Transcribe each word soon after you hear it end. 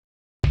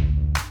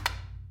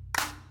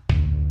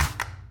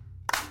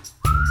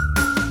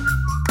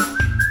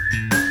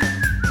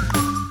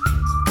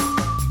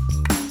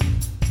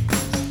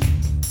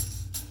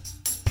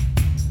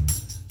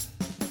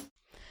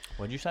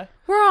What'd you say?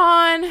 We're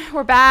on.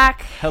 We're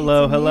back.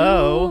 Hello, It's a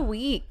hello. New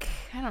week.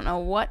 I don't know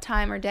what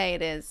time or day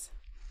it is,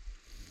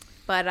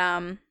 but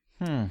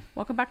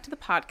welcome back to the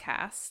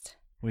podcast.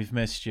 We've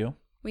missed you.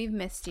 We've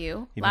missed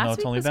you. Even though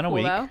it's only been a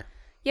week. Though.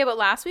 Yeah, but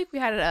last week we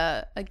had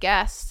a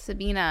guest,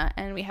 Sabina,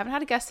 and we haven't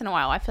had a guest in a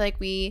while. I feel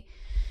like we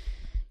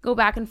go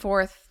back and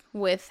forth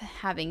with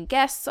having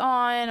guests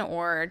on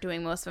or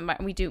doing most of them.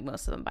 We do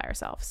most of them by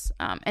ourselves.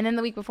 And then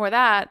the week before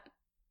that,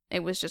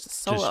 it was just a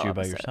solo Just you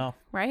by episode, yourself.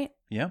 right?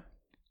 Yeah.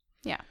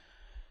 Yeah.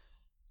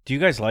 Do you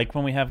guys like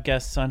when we have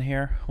guests on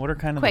here? What are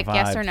kind of Quick, the vibe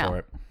yes or no? for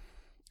it?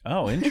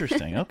 Oh,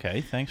 interesting. Okay,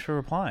 thanks for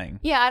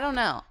replying. Yeah, I don't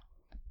know.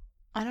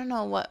 I don't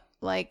know what,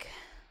 like,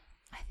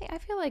 I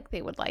feel like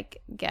they would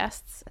like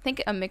guests. I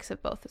think a mix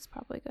of both is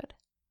probably good.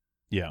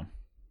 Yeah.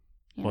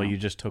 You Well, know? you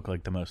just took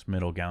like the most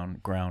middle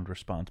ground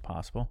response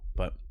possible,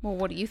 but Well,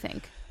 what do you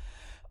think?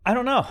 I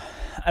don't know.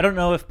 I don't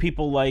know if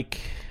people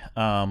like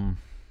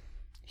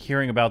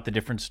hearing about the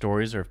different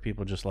stories or if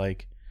people just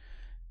like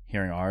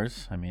hearing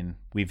ours. I mean,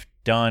 we've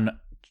done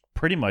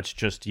pretty much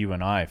just you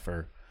and I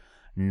for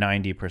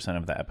 90%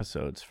 of the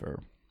episodes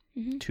for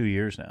 2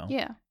 years now.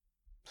 Yeah.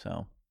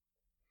 So,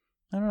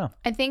 I don't know.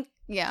 I think,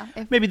 yeah.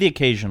 Maybe the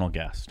occasional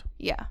guest.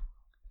 Yeah.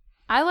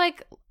 I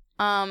like,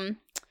 I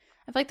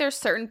feel like there's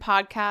certain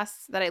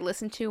podcasts that I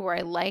listen to where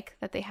I like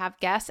that they have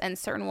guests and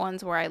certain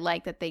ones where I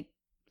like that they,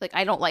 like,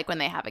 I don't like when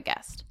they have a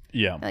guest.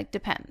 Yeah. It, like,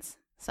 depends.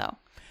 So.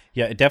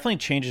 Yeah, it definitely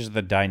changes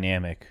the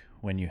dynamic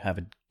when you have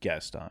a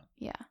guest on.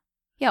 Yeah.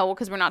 Yeah, well,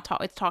 because we're not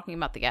it's talking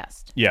about the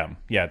guest. Yeah,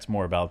 it's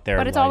more about their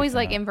But it's life always and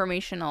like not-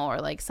 informational or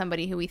like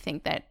somebody who we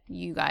think that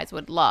you guys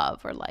would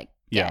love or like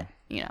get,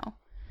 you know.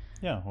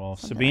 Yeah, well,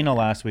 something Sabina like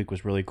that. last week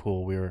was really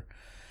cool. We were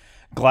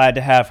glad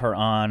to have her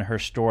on, her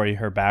story,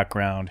 her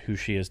background, who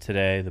she is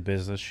today, the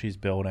business she's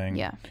building.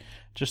 Yeah.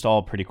 Just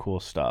all pretty cool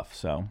stuff,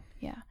 so.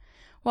 Yeah.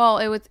 Well,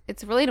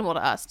 it's relatable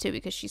to us too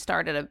because she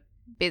started a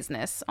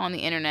business on the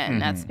internet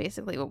and that's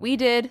basically what we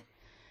did.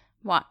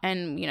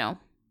 And, you know,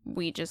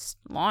 we just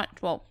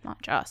launched, well,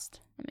 not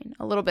just, I mean,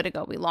 a little bit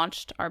ago, we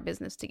launched our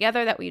business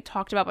together that we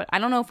talked about, but I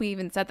don't know if we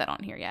even said that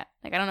on here yet.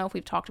 Like, I don't know if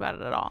we've talked about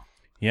it at all.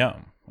 Yeah,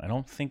 I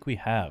don't think we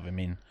have. I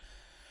mean,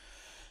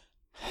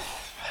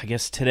 I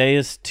guess today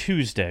is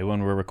Tuesday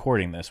when we're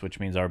recording this, which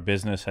means our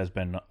business has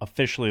been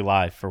officially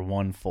live for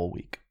 1 full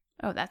week.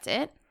 Oh, that's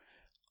it?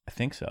 I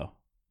think so.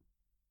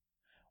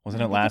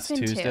 Wasn't I it think last it's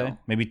been Tuesday? 2.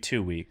 Maybe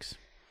 2 weeks.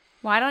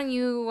 Why don't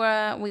you,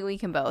 we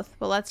can both,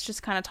 but let's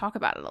just kind of talk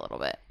about it a little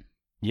bit.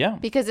 Yeah.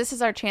 Because this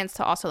is our chance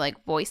to also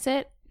like voice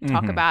it,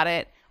 talk about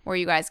it, where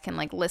you guys can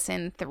like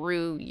listen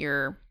through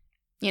your,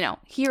 you know,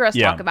 hear us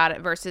talk about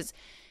it versus,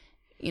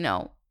 you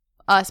know,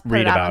 us put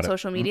Read it out about on it.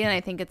 social media. And I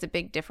think it's a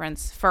big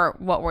difference for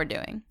what we're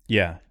doing.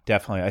 Yeah,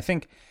 definitely. I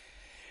think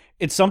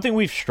it's something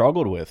we've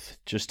struggled with,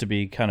 just to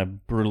be kind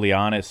of brutally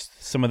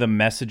honest. Some of the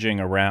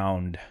messaging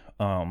around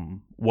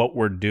what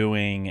we're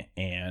doing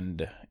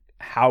and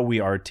how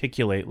we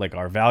articulate like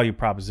our value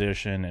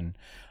proposition and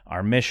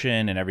our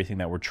mission and everything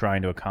that we're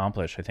trying to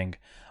accomplish. I think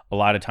a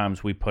lot of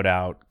times we put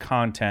out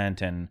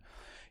content and,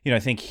 you know, I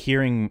think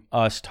hearing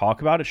us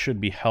talk about it should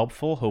be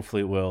helpful.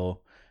 Hopefully it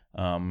will,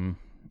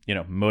 you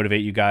know,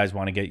 motivate you guys,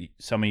 want to get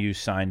some of you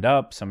signed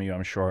up. Some of you,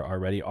 I'm sure,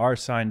 already are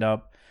signed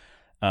up.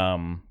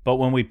 But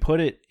when we put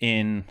it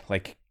in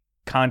like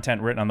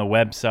content written on the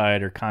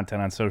website or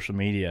content on social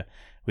media,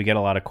 we get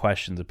a lot of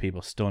questions of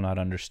people still not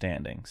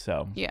understanding.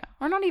 So Yeah.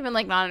 Or not even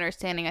like not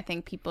understanding. I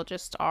think people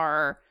just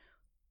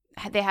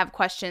they have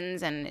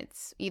questions and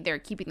it's either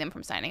keeping them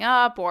from signing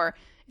up or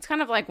it's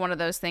kind of like one of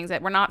those things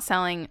that we're not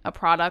selling a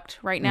product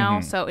right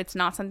now. So it's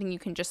not something you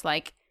can just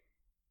like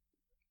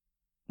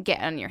get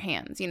on your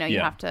hands. You know, you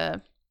have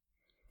to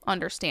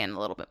understand a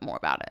little bit more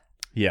about it.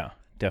 yeah,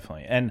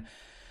 definitely. And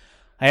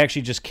I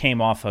actually just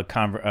came off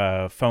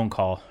a phone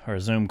call or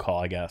a Zoom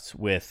call, I guess,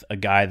 with a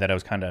guy that I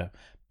was kind of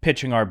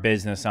pitching our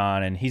business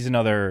on. And he's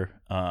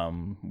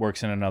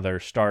works in another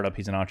startup.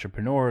 He's an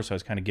entrepreneur. So I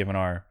was kind of giving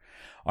our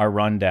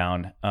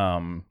rundown.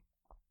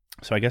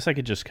 So I guess I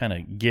could just kind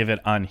of give it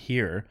on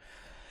here.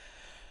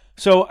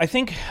 So I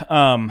think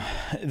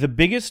the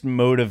biggest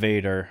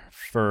motivator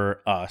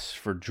for us,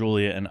 for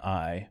Julia and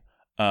I,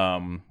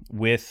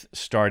 with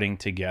starting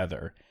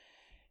together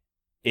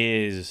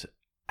is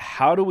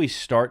how do we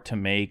start to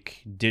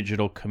make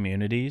digital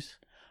communities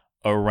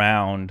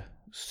around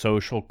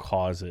social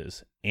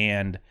causes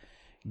and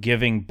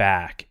giving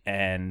back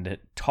and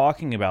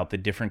talking about the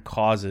different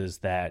causes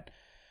that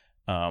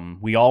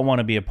we all want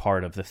to be a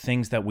part of, the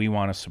things that we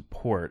want to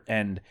support.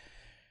 And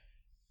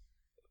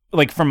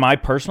like from my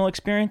personal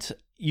experience,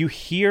 you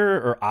hear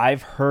or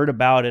I've heard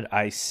about it,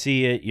 I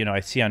see it, you know, I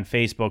see on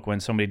Facebook when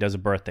somebody does a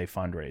birthday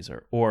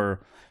fundraiser,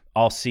 or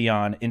I'll see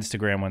on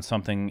Instagram when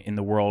something in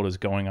the world is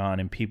going on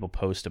and people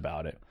post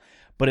about it.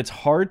 But it's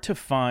hard to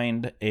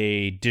find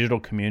a digital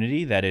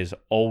community that is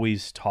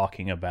always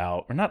talking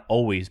about, or not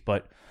always,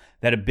 but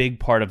that a big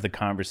part of the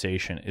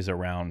conversation is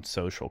around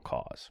social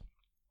cause.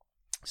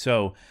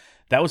 So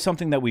that was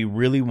something that we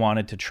really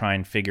wanted to try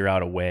and figure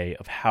out a way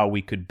of how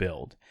we could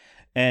build.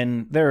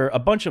 And there are a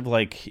bunch of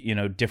like,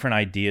 different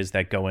ideas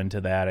that go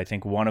into that. I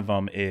think one of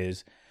them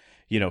is,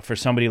 for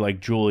somebody like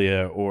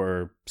Julia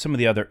or some of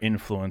the other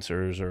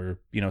influencers or,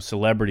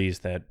 celebrities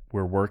that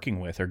we're working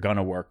with or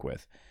gonna work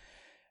with,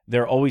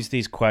 there are always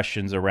these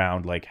questions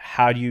around like,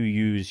 how do you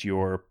use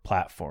your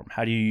platform?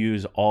 How do you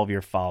use all of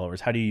your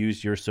followers? How do you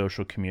use your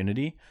social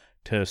community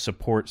to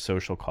support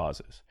social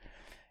causes?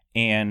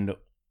 And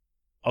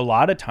a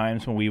lot of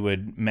times when we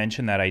would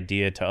mention that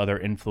idea to other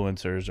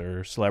influencers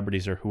or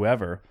celebrities or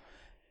whoever,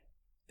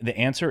 the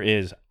answer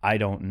is, I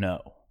don't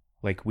know.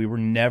 Like, we were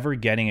never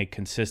getting a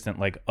consistent,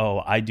 like,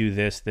 oh, I do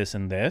this, this,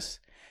 and this.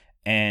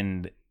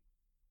 And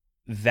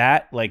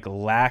that, like,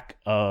 lack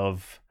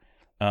of...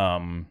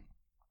 You're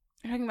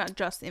talking about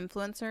just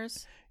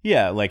influencers?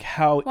 Yeah, like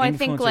how influencers... Well, I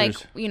think, like,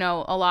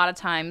 a lot of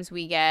times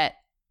we get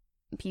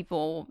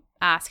people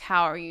ask,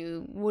 what are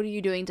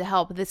you doing to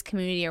help this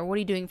community? Or what are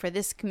you doing for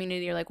this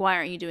community? Or, like, why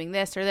aren't you doing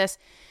this or this?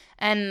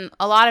 And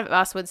a lot of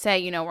us would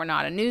say, we're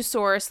not a news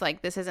source,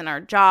 like this isn't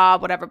our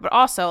job, whatever. But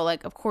also,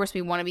 like, of course,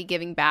 we want to be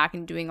giving back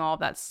and doing all of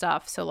that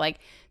stuff. So, like,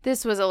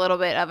 this was a little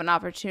bit of an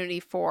opportunity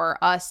for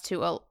us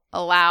to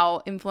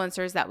allow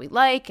influencers that we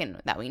like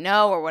and that we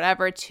know or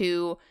whatever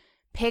to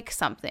pick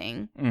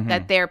something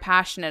that they're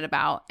passionate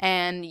about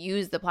and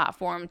use the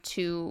platform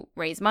to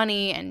raise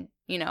money and,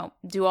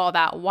 do all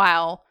that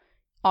while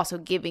also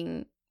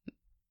giving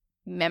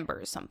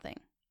members something.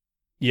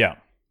 Yeah,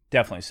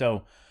 definitely.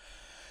 So,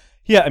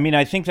 yeah, I mean,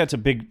 I think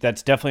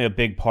that's definitely a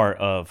big part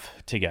of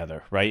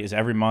Together, right? Is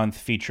every month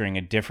featuring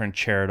a different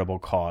charitable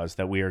cause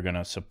that we are going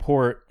to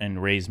support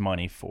and raise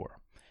money for.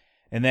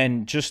 And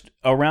then just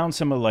around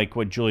some of like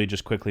what Julia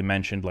just quickly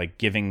mentioned, like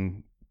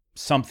giving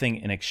something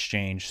in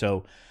exchange.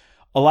 So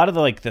a lot of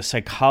the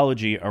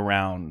psychology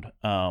around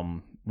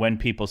when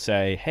people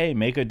say, hey,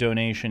 make a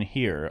donation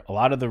here. A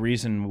lot of the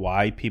reason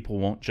why people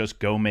won't just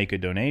go make a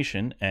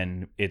donation,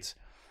 and it's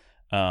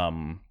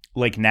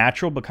like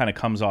natural but kind of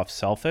comes off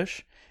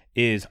selfish,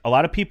 is a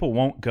lot of people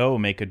won't go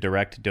make a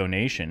direct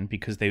donation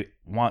because they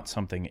want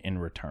something in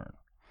return.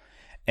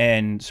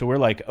 And so we're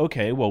like,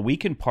 okay, well, we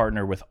can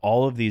partner with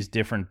all of these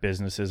different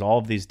businesses, all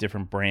of these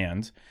different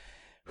brands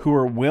who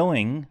are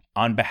willing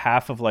on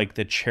behalf of like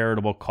the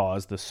charitable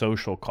cause, the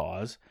social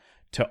cause,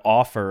 to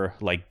offer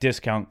like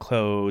discount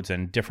codes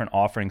and different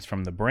offerings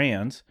from the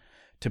brands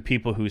to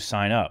people who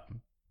sign up.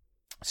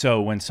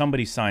 So when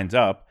somebody signs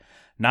up,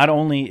 not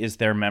only is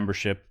their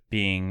membership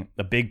being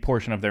a big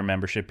portion of their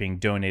membership being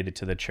donated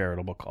to the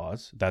charitable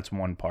cause, that's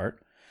one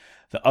part.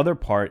 The other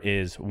part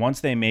is once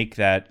they make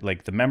that,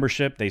 like the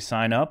membership, they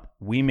sign up,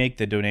 we make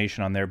the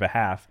donation on their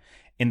behalf,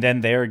 and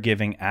then they're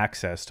giving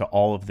access to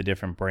all of the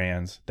different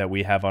brands that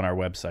we have on our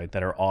website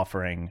that are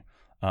offering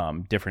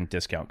different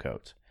discount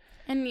codes.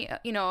 And,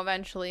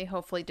 eventually,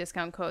 hopefully,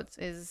 discount codes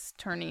is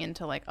turning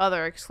into like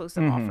other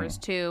exclusive offers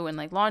too, and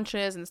like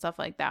launches and stuff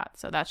like that.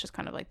 So that's just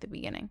kind of like the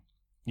beginning.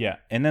 Yeah.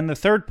 And then the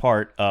third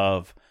part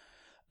of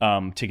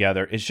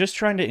Together is just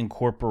trying to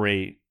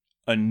incorporate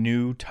a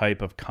new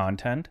type of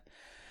content.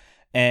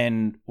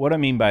 And what I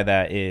mean by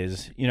that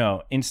is,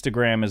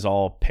 Instagram is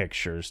all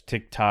pictures.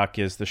 TikTok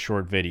is the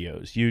short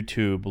videos.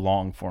 YouTube,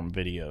 long form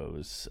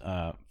videos.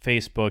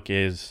 Facebook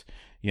is,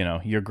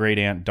 your great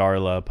aunt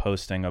Darla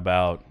posting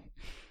about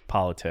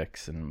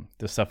politics and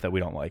the stuff that we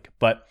don't like.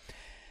 But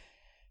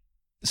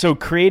so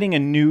creating a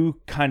new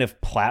kind of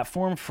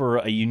platform for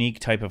a unique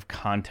type of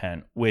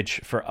content,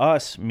 which for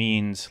us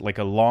means like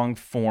a long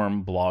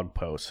form blog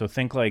post. So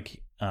think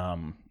like,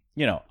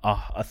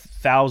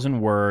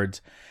 1,000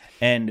 words.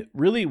 And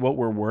really what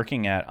we're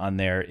working at on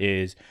there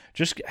is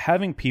just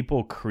having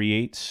people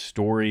create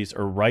stories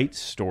or write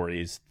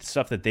stories,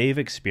 stuff that they've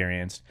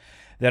experienced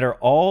that are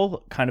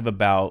all kind of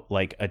about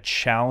like a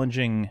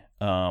challenging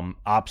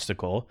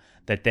obstacle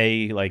that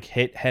they like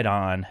hit head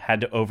on,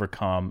 had to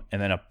overcome,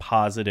 and then a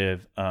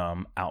positive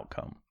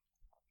outcome.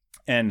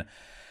 And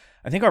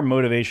I think our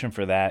motivation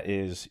for that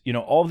is,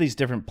 all these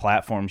different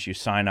platforms you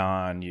sign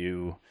on,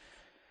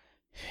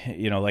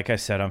 like I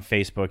said, on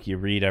Facebook, you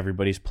read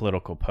everybody's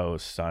political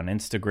posts. On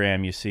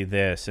Instagram, you see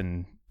this,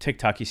 and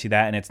TikTok, you see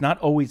that. And it's not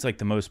always like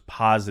the most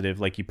positive.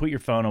 Like you put your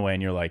phone away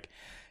and you're like,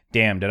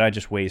 damn, did I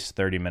just waste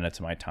 30 minutes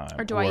of my time?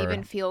 Or do I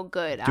even feel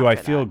good after that? Do I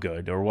feel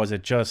good? Or was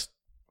it just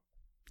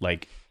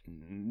like,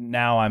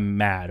 now I'm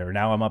mad, or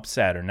now I'm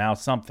upset, or now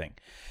something?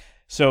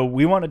 So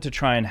we wanted to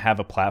try and have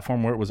a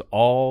platform where it was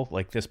all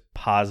like this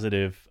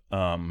positive,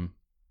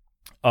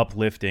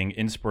 uplifting,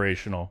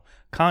 inspirational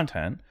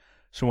content.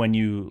 So when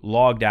you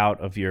logged out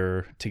of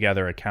your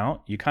Together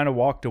account, you kind of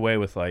walked away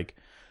with like,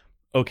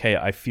 okay,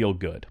 I feel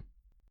good.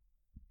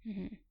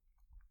 Mm-hmm.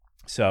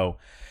 So,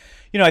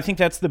 I think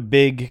that's the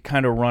big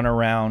kind of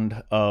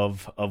runaround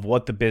of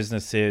what the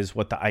business is,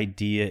 what the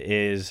idea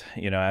is.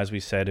 As we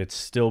said, it's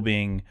still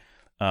being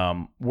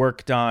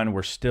worked on.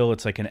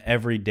 It's like an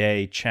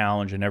everyday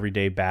challenge, an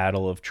everyday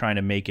battle of trying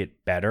to make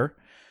it better.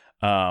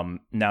 Now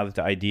that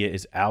the idea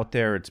is out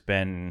there, it's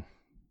been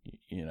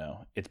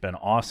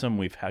awesome.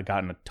 We've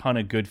gotten a ton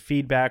of good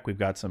feedback. We've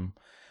got some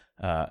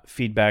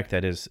feedback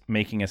that is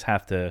making us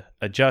have to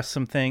adjust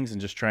some things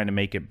and just trying to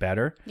make it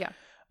better. Yeah.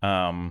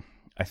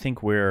 I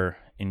think we're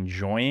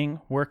enjoying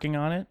working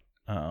on it.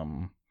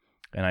 And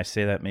I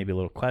say that maybe a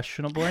little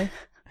questionably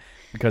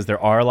because there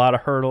are a lot of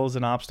hurdles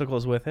and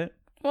obstacles with it.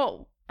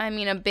 Well, I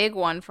mean, a big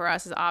one for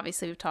us is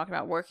obviously we've talked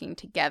about working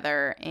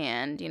together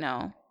and,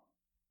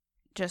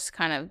 just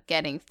kind of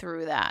getting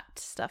through that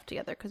stuff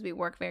together because we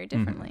work very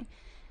differently.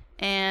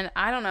 And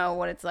I don't know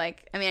what it's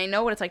like. I mean, I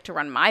know what it's like to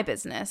run my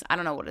business. I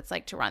don't know what it's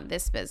like to run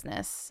this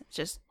business. It's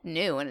just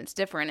new and it's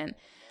different. And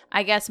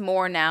I guess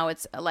more now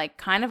it's like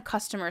kind of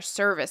customer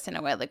service in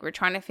a way. Like we're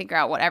trying to figure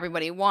out what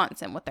everybody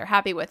wants and what they're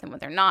happy with and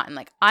what they're not. And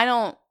like I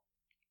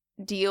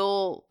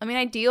deal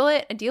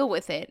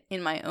with it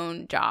in my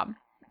own job,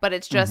 but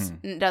it's just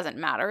it doesn't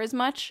matter as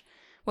much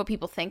what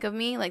people think of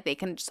me. Like they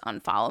can just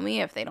unfollow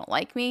me if they don't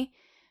like me.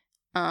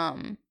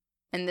 And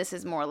this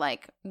is more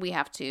like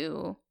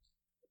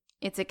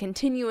it's a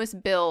continuous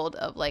build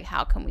of like,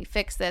 how can we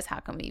fix this? How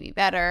can we be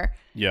better?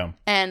 Yeah.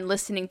 And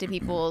listening to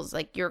people's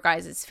like your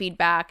guys'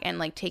 feedback and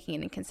like taking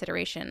it in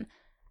consideration,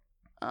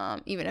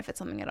 even if it's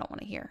something I don't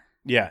want to hear.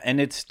 Yeah.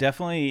 And it's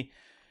definitely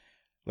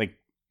like,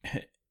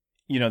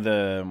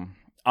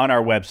 on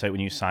our website, when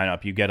you sign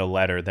up, you get a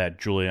letter that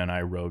Julia and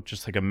I wrote,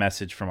 just like a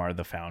message from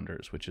the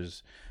founders, which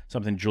is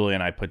something Julia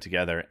and I put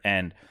together.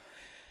 And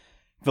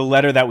the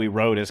letter that we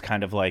wrote is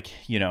kind of like,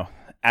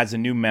 as a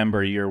new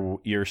member,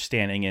 you're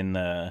standing in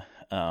the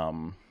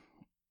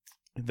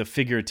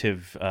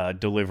figurative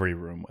delivery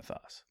room with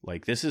us.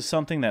 Like this is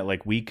something that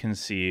like we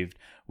conceived,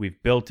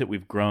 we've built it,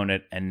 we've grown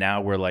it, and now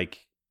we're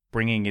like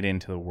bringing it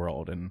into the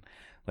world and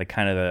like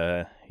kind of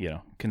the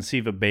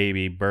conceive a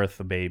baby, birth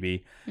a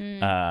baby,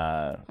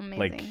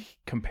 like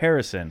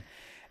comparison.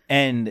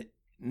 And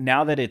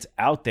now that it's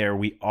out there,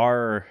 we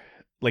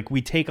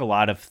take a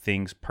lot of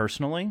things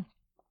personally,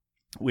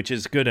 which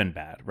is good and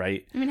bad,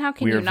 right? I mean, how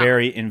can we you are not?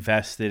 very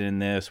invested in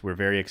this. We're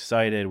very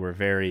excited.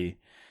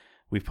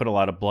 We've put a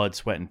lot of blood,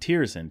 sweat, and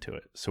tears into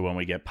it. So when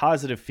we get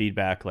positive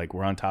feedback, like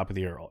we're on top of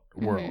the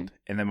world.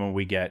 And then when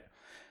we get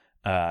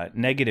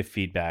negative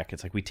feedback,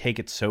 it's like we take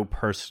it so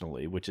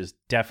personally, which is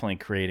definitely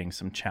creating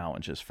some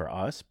challenges for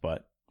us.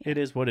 But it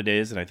is what it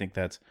is. And I think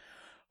that's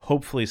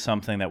hopefully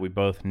something that we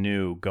both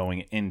knew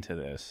going into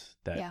this,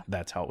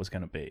 that's how it was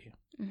going to be.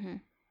 Mm-hmm.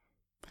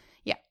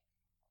 Yeah.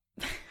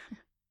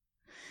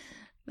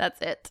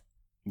 That's it.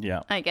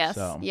 Yeah. I guess.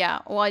 So. Yeah.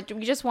 Well,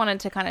 we just wanted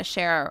to kind of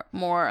share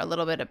a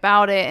little bit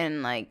about it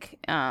and like,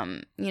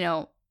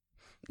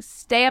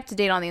 stay up to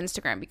date on the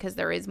Instagram because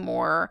there is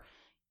more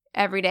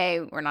every day,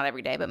 or not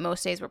every day, but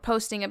most days we're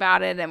posting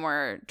about it and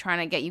we're trying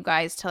to get you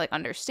guys to like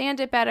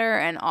understand it better.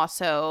 And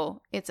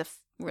also it's a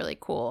really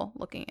cool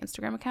looking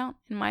Instagram account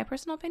in my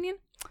personal opinion.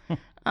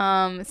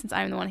 Since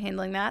I'm the one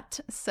handling that.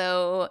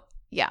 So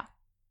yeah,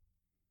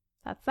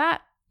 that's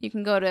that. You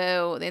can go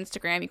to the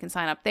Instagram, you can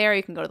sign up there,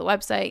 you can go to the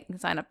website, you can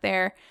sign up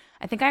there.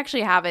 I think I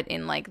actually have it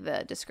in like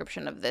the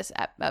description of this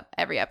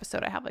every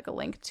episode. I have like a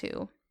link to,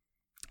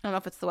 I don't know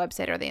if it's the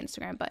website or the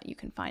Instagram, but you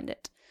can find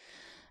it.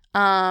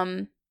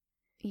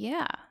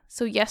 Yeah.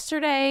 So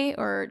yesterday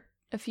or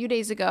a few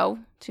days ago,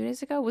 2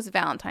 days ago was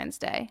Valentine's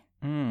Day.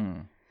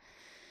 And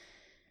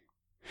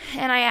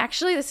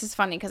this is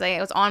funny because I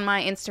was on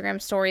my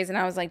Instagram stories and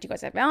I was like, do you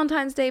guys have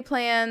Valentine's Day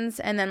plans?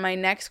 And then my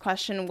next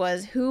question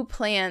was, who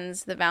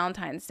plans the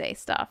Valentine's Day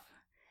stuff?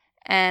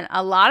 And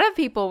a lot of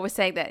people were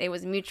saying that it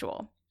was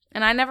mutual.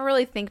 And I never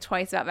really think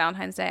twice about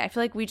Valentine's Day. I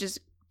feel like we just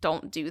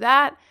don't do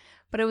that.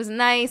 But it was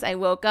nice. I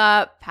woke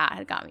up. Pat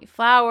had got me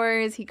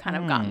flowers. He kind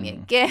of got me a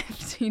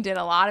gift. He did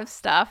a lot of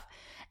stuff.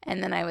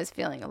 And then I was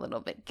feeling a little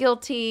bit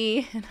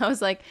guilty. And I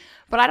was like,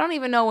 but I don't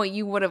even know what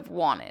you would have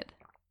wanted.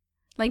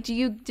 Like,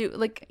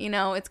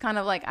 it's kind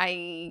of like,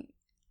 I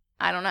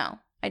don't know.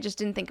 I just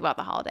didn't think about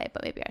the holiday,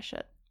 but maybe I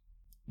should.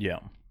 Yeah,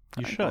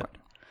 you should.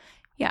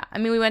 Yeah. I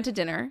mean, we went to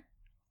dinner.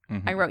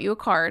 Mm-hmm. I wrote you a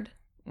card.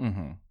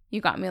 Mm-hmm.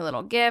 You got me a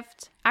little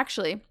gift.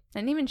 Actually, I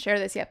didn't even share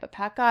this yet, but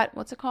Pat got,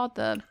 what's it called?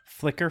 The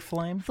Flicker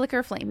Flame?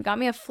 Flicker Flame. He got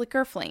me a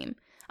Flicker Flame.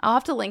 I'll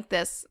have to link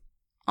this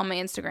on my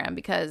Instagram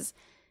because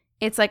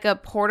it's like a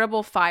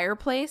portable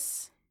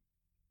fireplace.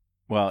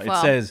 Well, it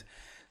says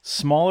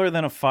smaller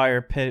than a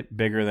fire pit,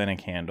 bigger than a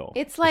candle.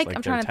 It's like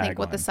I'm trying to think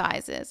what the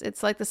size is.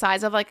 It's like the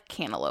size of like a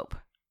cantaloupe.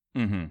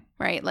 Mm-hmm.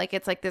 Right? Like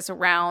it's like this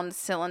round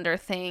cylinder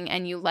thing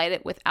and you light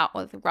it with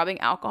rubbing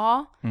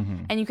alcohol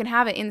and you can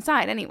have it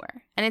inside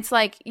anywhere. And it's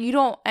like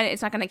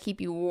it's not going to keep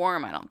you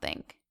warm, I don't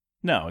think.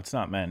 No, it's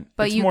not meant.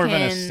 But it's more of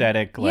an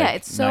aesthetic, like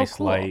it's so nice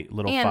cool. light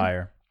little and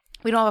fire.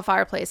 We don't have a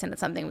fireplace and it's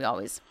something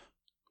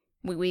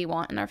we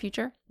want in our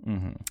future.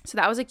 Mm-hmm. So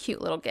that was a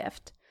cute little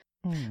gift.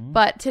 Mm-hmm.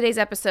 But today's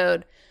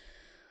episode,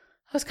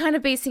 I was kind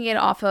of basing it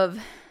off of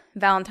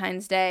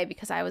Valentine's Day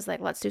because I was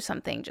like, let's do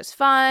something just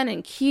fun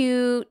and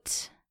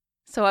cute.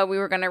 So we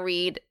were going to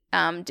read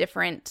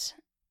different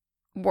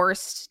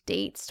worst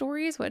date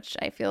stories, which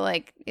I feel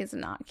like is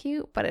not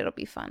cute, but it'll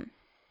be fun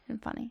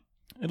and funny.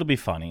 It'll be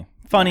funny.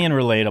 Funny and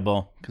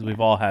relatable because we've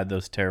all had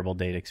those terrible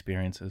date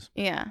experiences.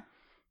 Yeah.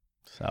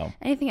 So.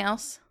 Anything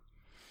else?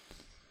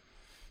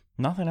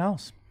 Nothing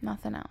else.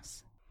 Nothing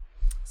else.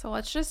 So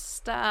let's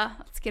just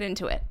let's get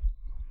into it.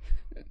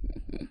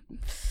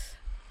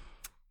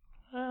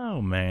 Oh,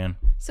 Oh, man.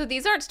 So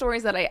these aren't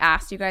stories that I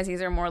asked you guys.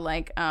 These are more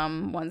like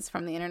ones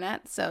from the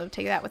internet. So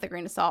take that with a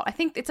grain of salt. I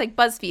think it's like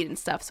BuzzFeed and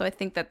stuff. So I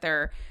think that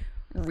they're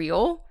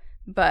real.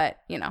 But,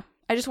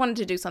 I just wanted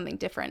to do something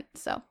different.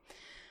 So,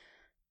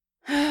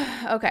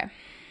 okay.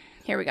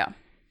 Here we go.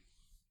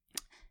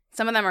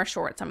 Some of them are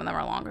short. Some of them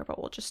are longer. But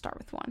we'll just start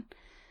with one.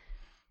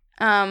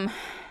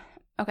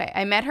 Okay.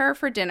 I met her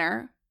for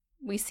dinner.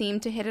 We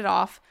seemed to hit it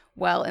off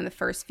well in the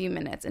first few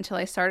minutes until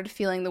I started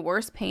feeling the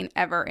worst pain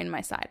ever in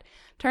my side.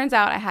 Turns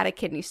out I had a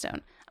kidney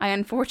stone. I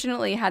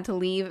unfortunately had to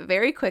leave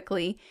very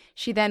quickly.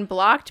 She then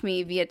blocked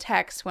me via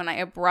text when I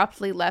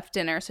abruptly left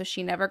dinner, so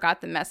she never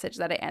got the message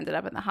that I ended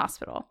up in the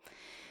hospital.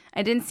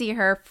 I didn't see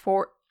her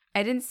for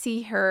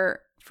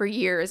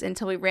years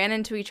until we ran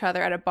into each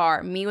other at a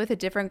bar, me with a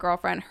different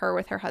girlfriend, her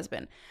with her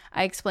husband.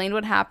 I explained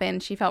what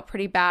happened. She felt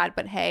pretty bad,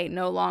 but hey,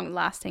 no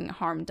long-lasting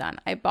harm done.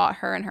 I bought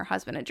her and her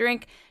husband a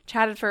drink,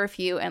 chatted for a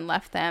few, and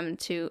left them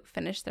to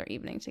finish their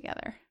evening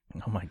together.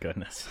 Oh my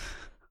goodness.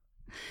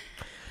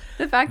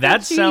 The fact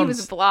that she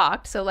was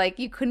blocked, so like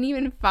you couldn't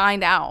even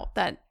find out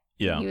that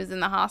he was in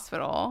the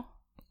hospital.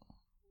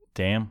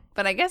 Damn.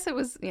 But I guess it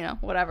was,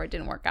 whatever. It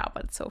didn't work out,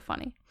 but it's so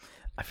funny.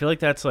 I feel like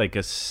that's like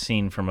a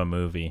scene from a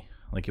movie.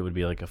 Like it would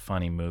be like a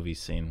funny movie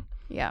scene.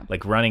 Yeah.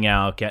 Like running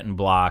out, getting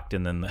blocked,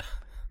 and then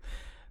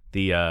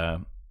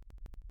the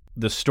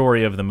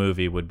story of the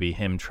movie would be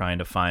him trying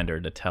to find her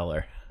to tell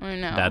her. I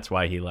know. That's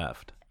why he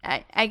left.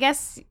 I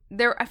guess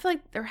I feel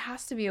like there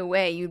has to be a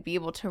way you'd be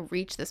able to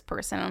reach this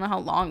person. I don't know how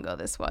long ago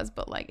this was,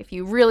 but like if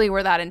you really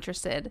were that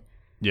interested,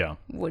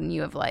 wouldn't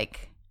you have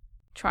like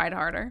tried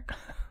harder?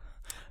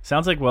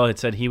 Sounds like, well, it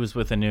said he was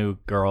with a new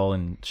girl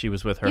and she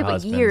was with her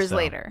husband. But years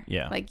later.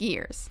 Yeah. Like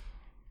years.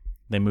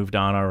 They moved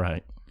on all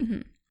right.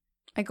 Mm-hmm.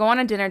 I go on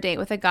a dinner date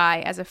with a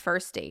guy as a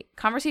first date.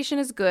 Conversation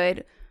is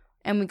good,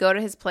 and we go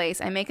to his place.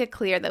 I make it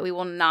clear that we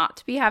will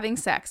not be having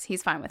sex.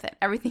 He's fine with it.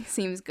 Everything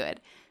seems good.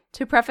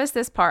 To preface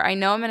this part, I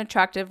know I'm an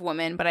attractive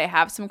woman, but I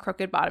have some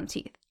crooked bottom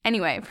teeth.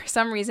 Anyway, for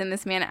some reason,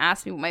 this man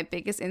asked me what my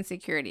biggest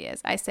insecurity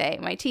is. I say,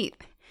 my teeth.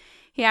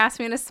 He asks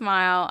me to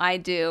smile. I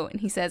do.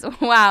 And he says,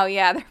 wow,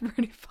 yeah, they're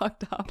pretty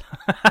fucked up.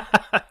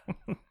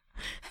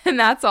 And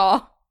that's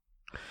all.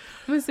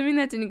 I'm assuming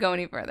that didn't go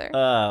any further.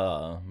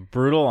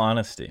 Brutal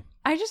honesty.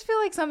 I just feel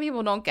like some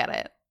people don't get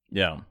it.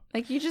 Yeah.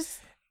 Like you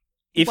just...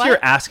 If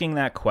you're asking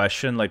that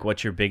question, like,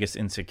 what's your biggest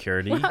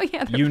insecurity? Well,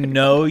 yeah,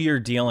 you're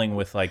dealing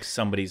with like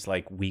somebody's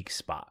like weak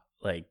spot,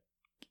 like,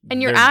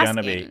 and you're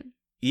asking.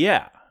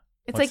 Yeah,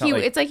 it's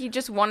like he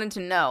just wanted to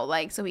know,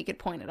 like, so he could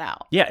point it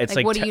out. Yeah, it's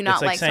like what do you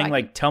not like? It's like saying,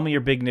 like, tell me your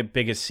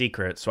biggest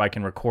secret so I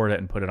can record it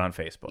and put it on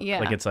Facebook.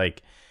 Yeah, like it's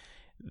like,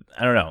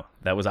 I don't know.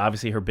 That was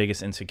obviously her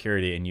biggest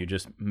insecurity, and you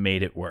just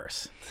made it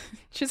worse.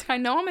 She's I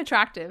know I'm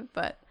attractive,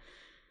 but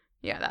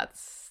yeah,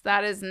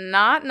 that is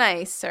not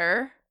nice,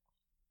 sir.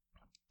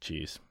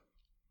 Jeez.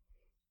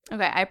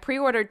 Okay, I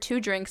pre-ordered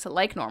 2 drinks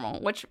like normal,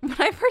 which when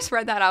I first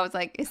read that, I was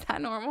like, is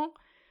that normal?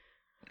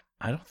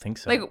 I don't think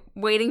so. Like,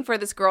 waiting for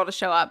this girl to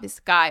show up, this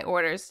guy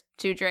orders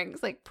 2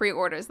 drinks, like,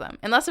 pre-orders them.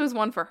 Unless it was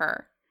one for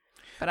her.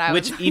 But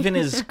Which even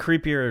is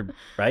creepier,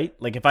 right?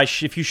 Like,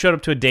 if you showed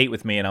up to a date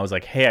with me and I was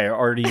like, hey, I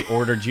already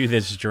ordered you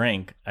this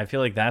drink, I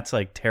feel like that's,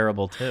 like,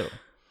 terrible, too.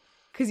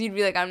 Because you'd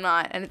be like, I'm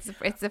not. And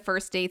it's the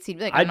first date, so you'd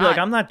be like, I'd be like,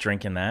 I'm not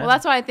drinking that. Well,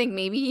 that's why I think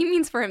maybe he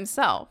means for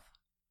himself.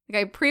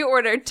 Like, I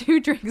pre-ordered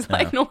 2 drinks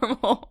like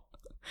normal.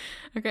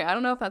 Okay, I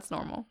don't know if that's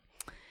normal.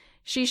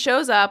 She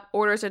shows up,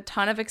 orders a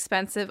ton of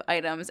expensive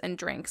items and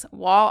drinks,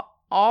 while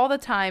all the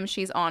time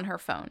she's on her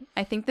phone.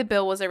 I think the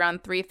bill was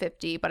around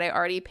 $350, but I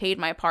already paid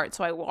my part,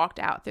 so I walked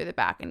out through the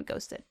back and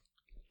ghosted.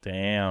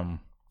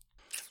 Damn.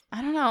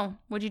 I don't know.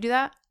 Would you do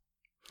that?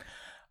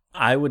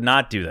 I would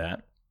not do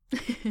that.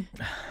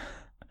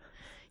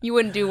 You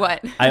wouldn't do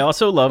what? I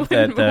also love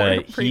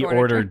that he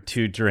ordered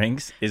 2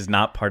 drinks is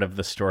not part of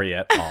the story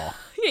at all.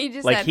 Yeah, you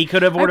just like said, he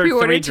could have ordered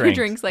 3 2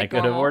 drinks. like I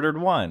could normal. have ordered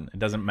 1. It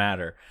doesn't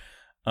matter.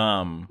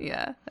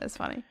 Yeah, that's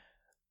funny.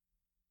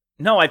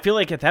 No, I feel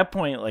like at that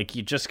point, like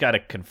you just got to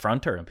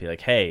confront her and be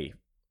like, "Hey,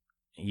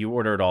 you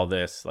ordered all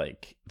this.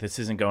 Like this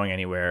isn't going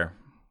anywhere.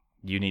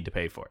 You need to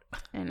pay for it."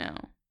 I know.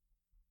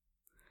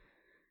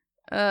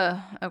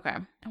 Okay.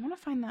 I want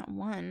to find that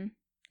one.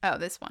 Oh,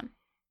 this one.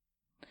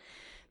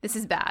 This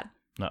is bad.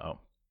 Uh-oh.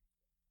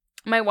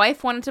 My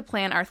wife wanted to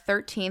plan our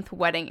 13th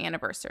wedding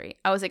anniversary.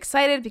 I was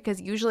excited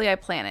because usually I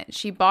plan it.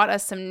 She bought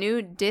us some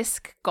new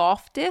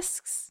golf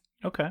discs.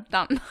 Okay.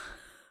 Not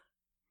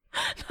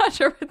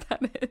sure what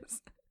that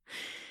is.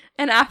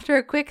 And after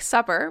a quick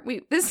supper,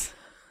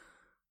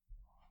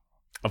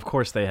 Of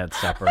course they had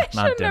supper, I not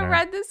dinner. I shouldn't have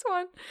read this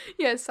one.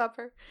 Yeah,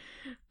 supper.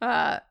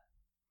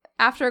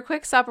 After a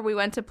quick supper, we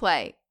went to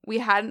play. We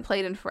hadn't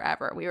played in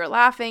forever. We were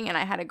laughing, and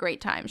I had a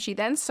great time. She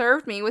then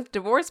served me with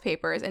divorce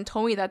papers and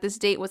told me that this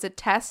date was a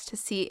test to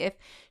see if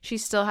she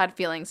still had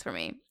feelings for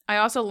me. I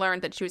also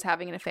learned that she was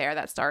having an affair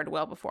that started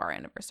well before our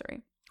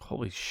anniversary.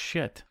 Holy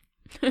shit.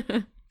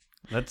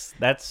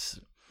 That's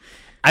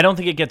I don't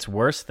think it gets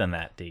worse than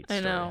that date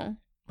story. I know.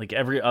 Like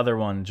every other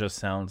one just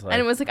sounds like...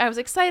 And it was like, I was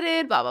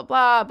excited, blah, blah,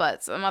 blah,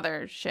 but some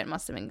other shit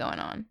must have been going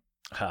on.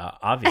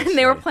 Obviously. And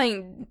they were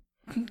playing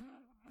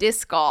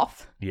disc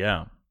golf.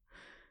 Yeah.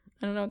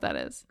 I don't know what that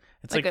is.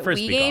 It's like a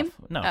frisbee Wii game?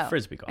 golf. No, Oh,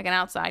 frisbee golf. Like an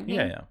outside game?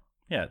 Yeah.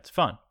 Yeah, it's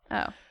fun.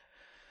 Oh.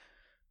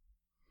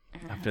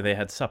 After they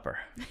had supper.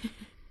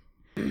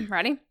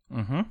 Ready?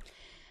 Mm-hmm.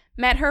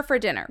 Met her for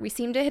dinner. We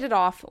seemed to hit it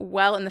off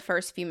well in the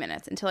first few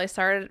minutes until I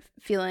started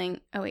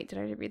feeling... Oh, wait. Did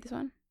I read this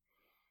one?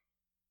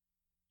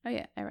 Oh,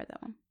 yeah. I read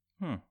that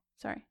one.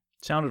 Sorry.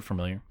 Sounded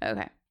familiar.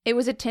 Okay. It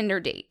was a Tinder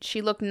date.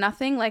 She looked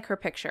nothing like her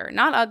picture.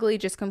 Not ugly,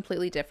 just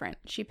completely different.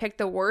 She picked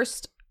the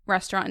worst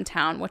restaurant in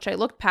town, which I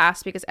looked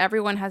past because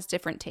everyone has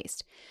different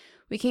taste.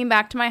 We came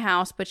back to my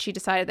house, but she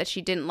decided that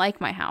she didn't like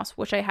my house,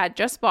 which I had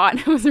just bought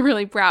and was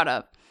really proud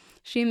of.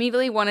 She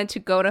immediately wanted to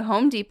go to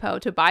Home Depot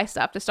to buy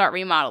stuff to start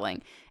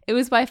remodeling. It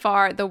was by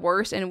far the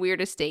worst and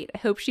weirdest date. I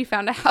hope she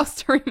found a house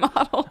to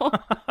remodel.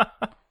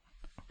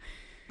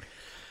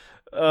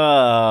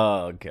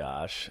 Oh,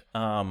 gosh.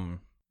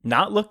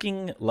 Not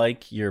looking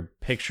like your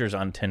pictures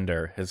on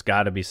Tinder has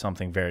got to be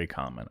something very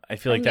common. I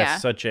feel like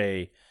that's such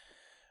a...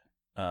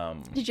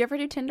 Did you ever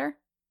do Tinder?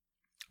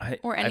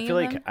 Or any I feel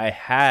of like them? I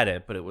had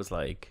it, but it was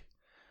like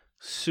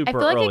super I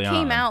feel early like it on.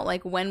 came out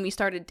like when we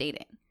started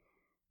dating.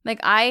 Like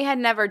I had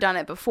never done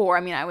it before.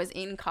 I mean, I was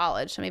in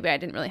college, so maybe I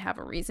didn't really have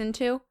a reason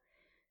to.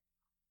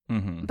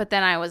 Mm-hmm. But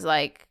then I was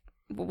like,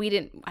 well,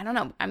 I don't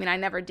know. I mean, I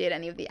never did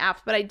any of the apps,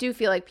 but I do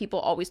feel like people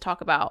always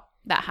talk about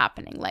that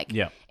happening. Like,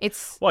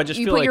 it's, well, I just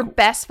you feel put like, your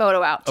best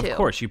photo out too. Of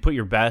course, you put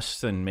your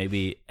best and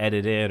maybe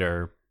edit it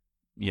or,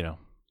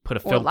 put a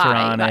Or filter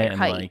lie on about it your and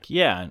height.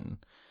 and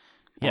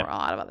Or a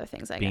lot of other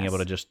things, I being guess. able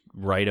to just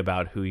write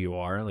about who you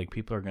are. Like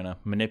people are going to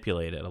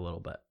manipulate it a little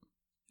bit.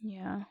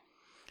 Yeah.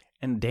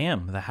 And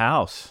damn, the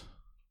house.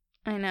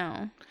 I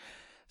know.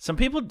 Some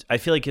people, I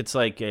feel like it's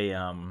like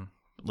a,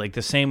 like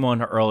the same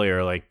one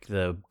earlier, like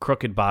the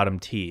crooked bottom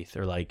teeth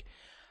or like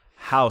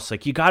house.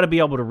 Like you got to be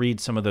able to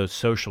read some of those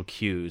social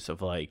cues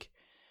of like,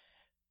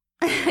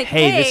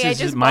 hey,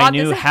 this is my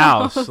new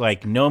house.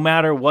 Like no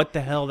matter what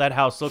the hell that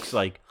house looks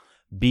like,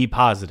 be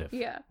positive.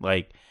 Yeah.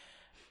 Like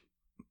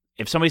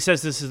if somebody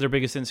says this is their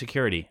biggest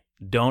insecurity,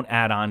 don't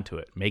add on to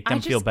it. Make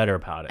them feel better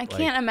about it. I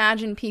can't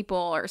imagine people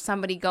or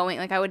somebody going,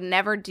 like I would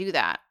never do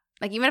that.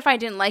 Like even if I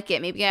didn't like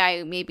it,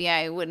 maybe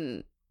I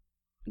wouldn't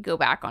go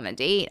back on a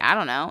date. I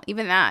don't know.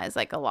 Even that is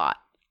like a lot.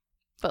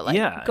 But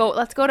like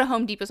let's go to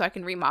Home Depot so I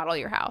can remodel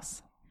your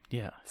house.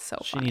 Yeah. So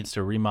she funny. needs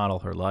to remodel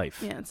her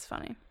life. Yeah, it's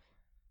funny.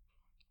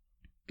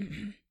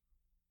 Okay.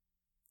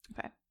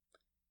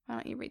 Why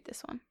don't you read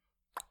this one?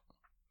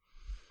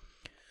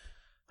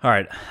 All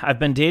right. I've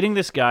been dating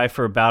this guy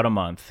for about a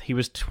month. He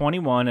was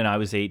 21 and I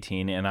was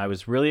 18, and I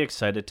was really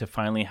excited to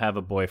finally have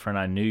a boyfriend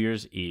on New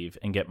Year's Eve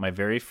and get my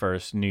very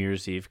first New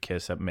Year's Eve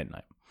kiss at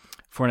midnight.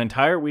 For an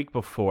entire week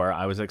before,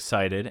 I was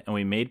excited, and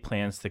we made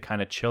plans to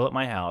kind of chill at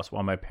my house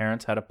while my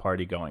parents had a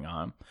party going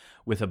on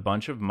with a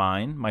bunch of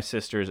mine, my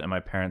sisters, and my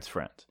parents'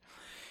 friends.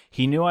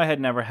 He knew I had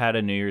never had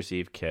a New Year's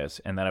Eve kiss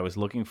and that I was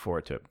looking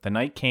forward to it. The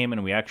night came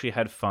and we actually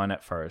had fun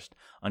at first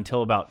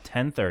until about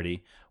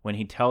 10:30 when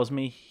he tells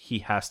me he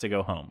has to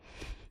go home.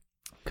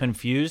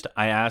 Confused,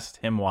 I asked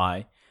him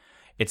why.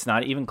 It's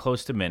not even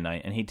close to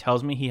midnight, and he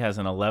tells me he has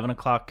an 11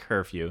 o'clock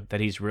curfew that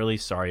he's really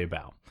sorry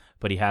about,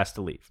 but he has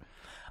to leave.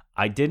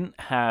 I didn't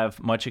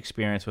have much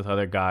experience with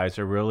other guys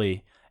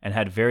and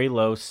had very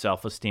low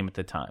self-esteem at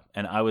the time,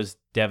 and I was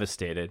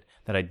devastated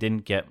that I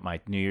didn't get my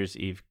New Year's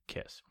Eve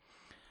kiss.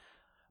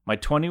 My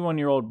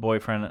 21-year-old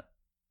boyfriend...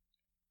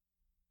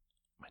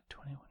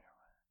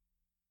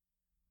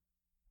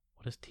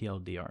 What does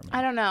TLDR mean?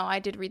 I don't know. I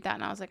did read that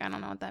and I was like, I don't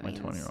know what that means.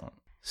 20-year-old.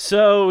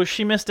 So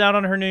she missed out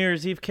on her New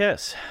Year's Eve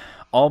kiss.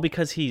 All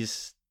because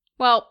he's...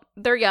 Well,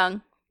 they're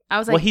young. I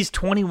was like... Well, he's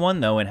 21,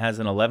 though, and has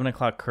an 11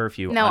 o'clock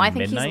curfew No, on I think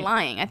midnight. he's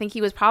lying. I think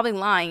he was probably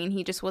lying and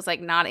he just was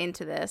like not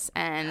into this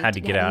and Had to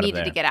get out of needed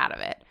there. to get out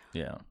of it.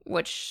 Yeah.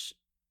 Which...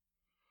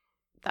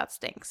 That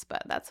stinks,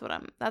 but that's what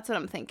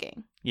I'm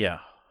thinking. Yeah.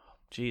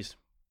 Jeez.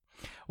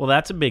 Well,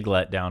 that's a big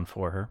letdown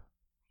for her.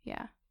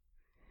 Yeah.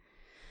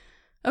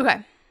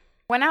 Okay.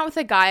 Went out with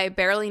a guy I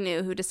barely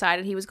knew who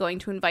decided he was going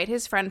to invite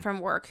his friend from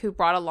work who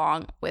brought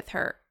along with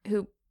her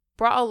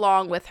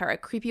a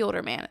creepy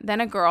older man,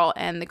 then a girl,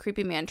 and the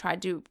creepy man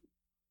tried to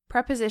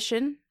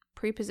preposition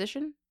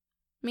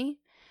me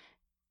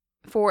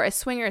for a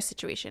swinger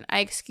situation.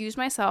 I excused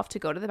myself to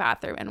go to the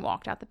bathroom and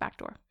walked out the back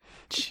door.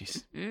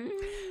 Jeez.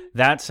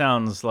 That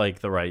sounds like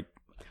the right...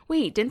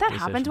 Wait, didn't that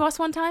happen to us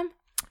one time?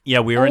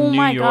 Yeah, we were in New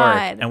my York,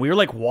 God. and we were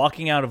like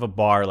walking out of a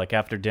bar like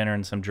after dinner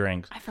and some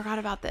drinks. I forgot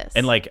about this.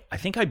 And like, I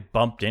think I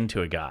bumped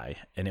into a guy,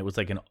 and it was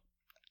like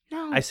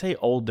I say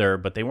older,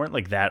 but they weren't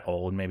like that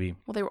old, maybe.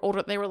 Well, they were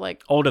older. They were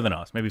like older than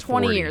us, maybe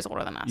 20 40. years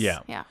older than us. Yeah.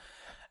 Yeah.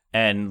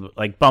 And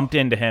like bumped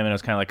into him, and it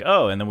was kind of like,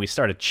 oh, and then we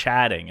started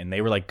chatting, and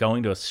they were like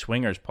going to a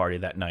swingers party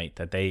that night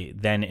that they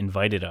then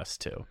invited us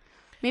to.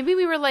 Maybe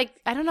we were like,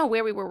 I don't know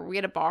where we were. Were we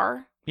at a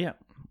bar? Yeah.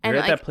 And we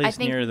were at like, that place I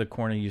think, near the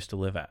corner you used to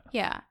live at.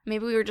 Yeah.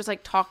 Maybe we were just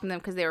like talking to them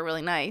because they were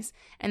really nice.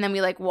 And then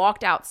we like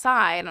walked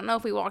outside. I don't know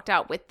if we walked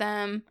out with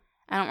them.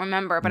 I don't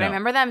remember, but I No.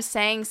 remember them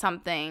saying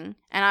something,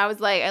 and I was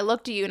like, I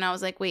looked at you and I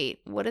was like, wait,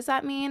 what does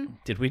that mean?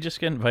 Did we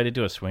just get invited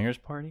to a swingers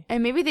party?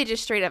 And maybe they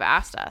just straight up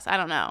asked us. I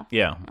don't know.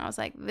 Yeah. And I was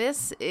like,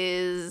 this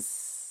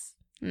is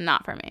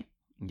not for me.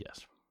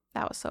 Yes.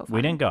 That was so fun.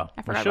 We didn't go. I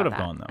We forgot should about have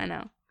that. gone, though. I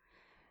know.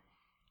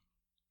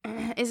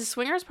 Is a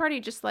swingers party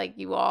just like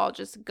you all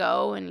just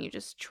go and you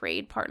just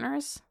trade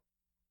partners?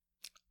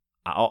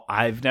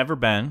 I've never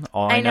been.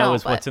 All I know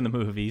is what's in the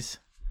movies.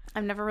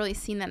 I've never really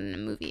seen that in a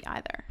movie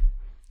either.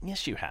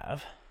 Yes, you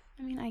have.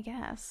 I mean, I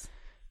guess.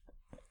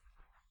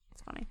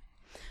 It's funny.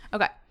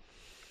 Okay.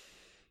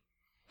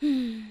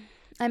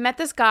 I met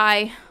this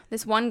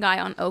one guy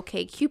on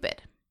OkCupid.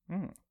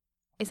 Mm.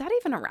 Is that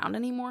even around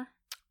anymore?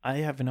 I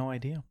have no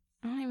idea.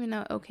 I don't even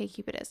know what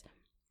OkCupid is.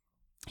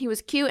 He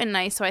was cute and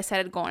nice, so I said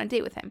I'd go on a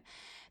date with him.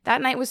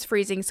 That night was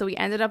freezing, so we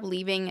ended up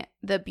leaving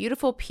the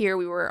beautiful pier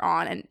we were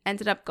on and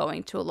ended up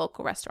going to a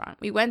local restaurant.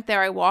 We went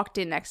there. I walked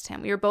in next to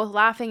him. We were both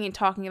laughing and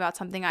talking about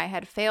something I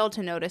had failed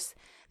to notice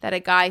that a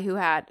guy who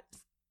had...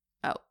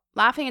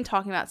 laughing and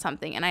talking about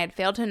something, and I had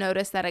failed to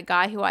notice that a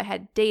guy who I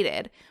had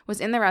dated was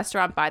in the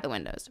restaurant by the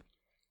windows.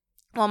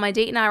 While my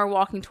date and I were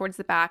walking towards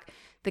the back,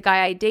 the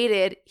guy I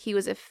dated, he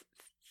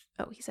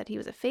said he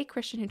was a fake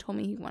Christian who told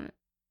me he wanted...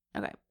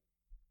 Okay.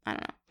 I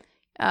don't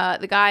know.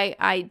 The guy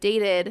I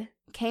dated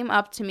came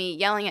up to me,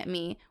 yelling at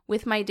me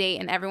with my date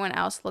and everyone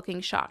else looking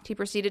shocked. He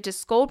proceeded to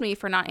scold me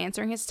for not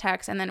answering his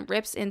text and then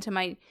rips into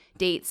my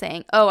date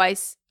saying,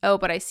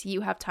 but I see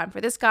you have time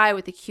for this guy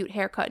with the cute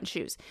haircut and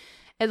shoes.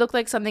 It looked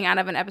like something out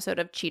of an episode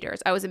of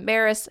Cheaters. I was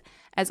embarrassed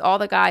as all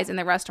the guys in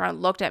the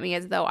restaurant looked at me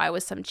as though I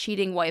was some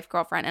cheating wife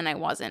girlfriend, and I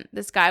wasn't.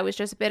 This guy was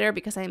just bitter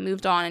because I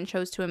moved on and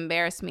chose to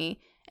embarrass me,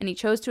 and he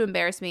chose to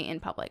embarrass me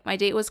in public. My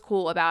date was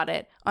cool about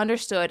it,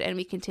 understood, and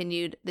we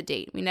continued the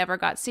date. We never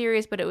got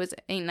serious, but it was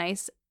a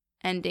nice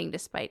ending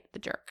despite the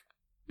jerk.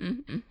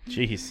 Mm-hmm.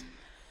 Jeez.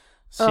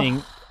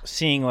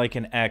 Seeing like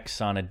an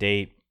ex on a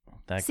date,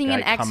 seeing guy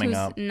an ex coming who's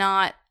up.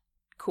 not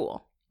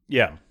cool.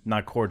 Yeah,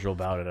 not cordial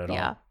about it at all.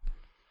 Yeah.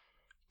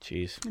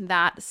 Jeez.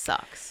 That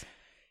sucks.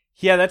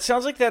 Yeah, that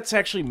sounds like that's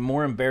actually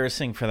more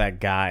embarrassing for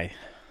that guy.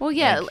 Well,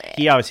 yeah. Like,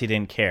 he obviously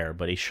didn't care,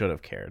 but he should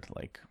have cared.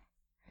 Like,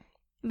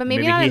 but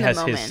maybe not he in the has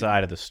moment. his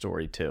side of the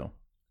story too.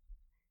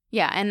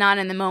 Yeah, and not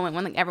in the moment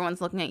when like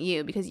everyone's looking at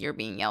you because you're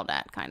being yelled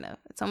at, kind of.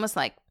 It's almost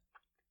like,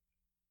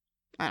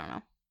 I don't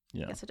know.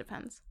 Yeah. I guess it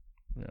depends.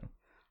 Yeah.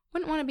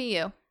 Wouldn't want to be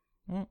you.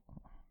 Mm.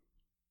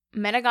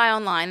 Met a guy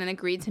online and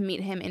agreed to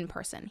meet him in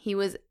person. He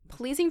was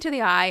pleasing to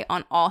the eye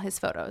on all his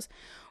photos.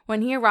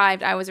 When he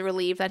arrived, I was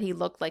relieved that he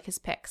looked like his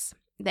pics.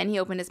 Then he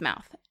opened his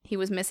mouth. He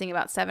was missing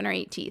about 7 or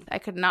 8 teeth. I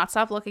could not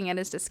stop looking at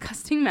his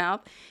disgusting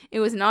mouth. It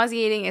was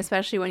nauseating,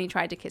 especially when he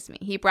tried to kiss me.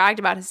 He bragged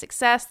about his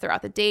success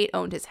throughout the date,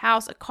 owned his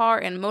house, a car,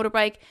 and a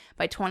motorbike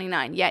by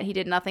 29, yet he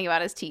did nothing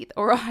about his teeth.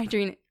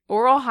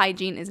 Oral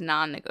hygiene is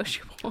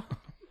non-negotiable.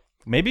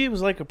 Maybe he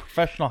was like a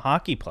professional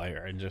hockey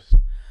player and just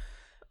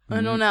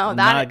I don't know.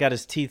 Got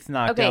his teeth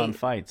knocked out in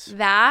fights.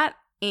 That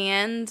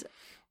and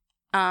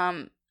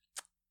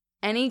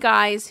any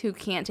guys who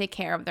can't take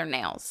care of their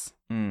nails.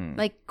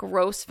 Like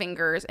gross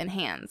fingers and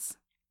hands.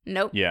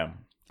 Nope. Yeah.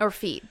 Or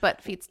feet,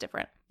 but feet's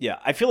different. Yeah,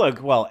 I feel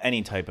like, well,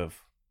 any type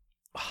of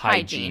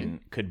hygiene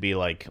could be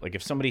like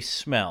if somebody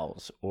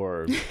smells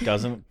or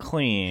doesn't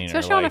clean.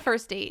 Especially on a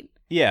first date.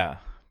 Yeah,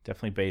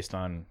 definitely based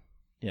on,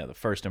 the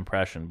first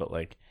impression. But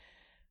like,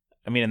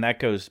 I mean, and that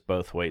goes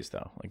both ways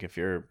though. Like if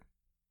you're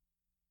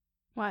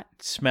what?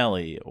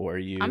 Smelly or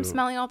you... I'm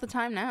smelly all the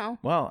time now.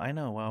 Well, I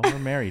know. Well, we're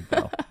married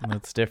though. And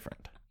that's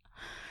different.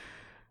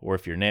 Or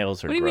if your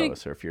nails are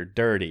gross, or if you're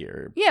dirty,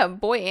 or yeah,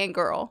 boy and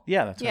girl.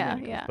 Yeah, that's what I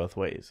mean. It goes both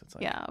ways. It's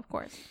like, yeah, of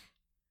course.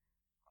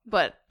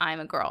 But I'm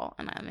a girl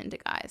and I'm into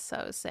guys, so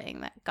I was saying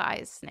that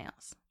guys'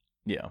 nails.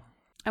 Yeah.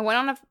 I went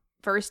on a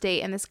first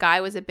date and this guy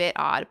was a bit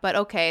odd, but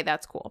okay,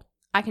 that's cool.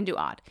 I can do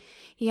odd.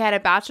 He had a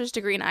bachelor's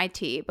degree in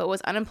IT, but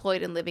was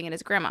unemployed and living in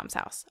his grandmom's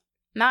house.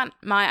 Not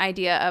my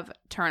idea of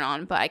turn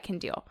on, but I can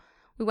deal.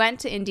 We went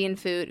to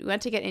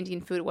get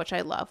Indian food, which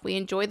I love. We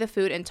enjoy the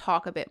food and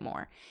talk a bit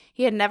more.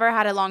 He had never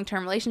had a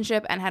long-term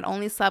relationship and had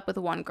only slept with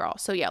one girl.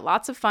 So yeah,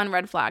 lots of fun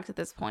red flags at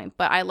this point,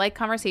 but I like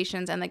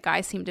conversations and the guy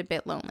seemed a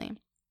bit lonely.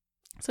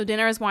 So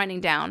dinner is winding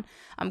down.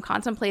 I'm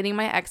contemplating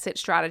my exit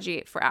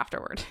strategy for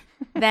afterward.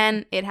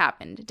 Then it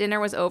happened. Dinner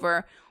was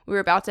over. We were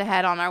about to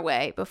head on our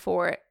way.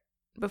 Before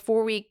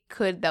we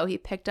could, though, he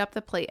picked up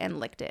the plate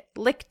and licked it.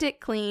 Licked it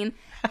clean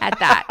at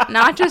that.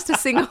 Not just a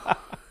single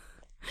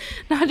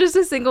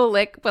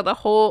lick, but the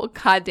whole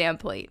goddamn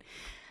plate.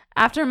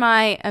 After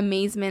my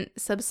amazement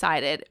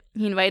subsided,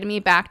 he invited me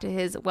back to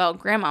his,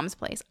 grandmom's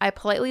place. I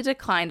politely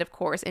declined, of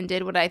course, and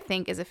did what I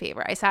think is a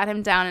favor. I sat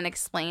him down and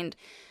explained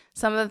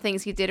some of the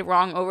things he did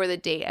wrong over the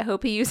date. I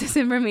hope he uses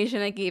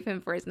information I gave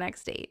him for his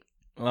next date.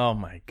 Oh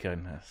my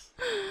goodness.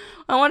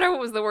 I wonder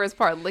what was the worst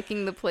part,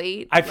 licking the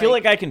plate? I feel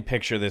like I can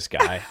picture this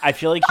guy. I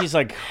feel like he's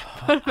like,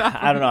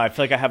 I don't know. I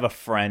feel like I have a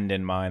friend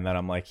in mind that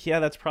I'm like, yeah,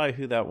 that's probably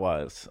who that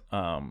was.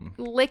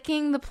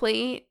 Licking the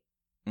plate?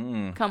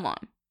 Come on.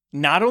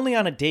 Not only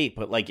on a date,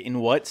 but like in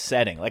what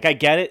setting? Like I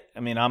get it. I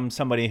mean, I'm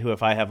somebody who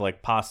if I have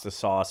like pasta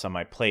sauce on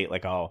my plate,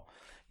 like I'll,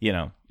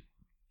 Yeah,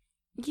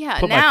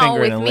 put my now finger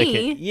in with and lick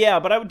me. it. Yeah,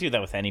 but I would do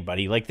that with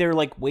anybody. Like there are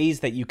like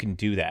ways that you can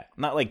do that.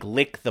 Not like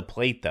lick the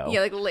plate though.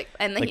 Yeah, like lick.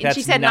 And Like, she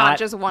that's said not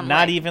just one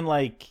Not lick. even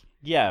like,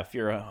 yeah, if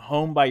you're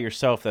home by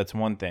yourself, that's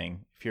one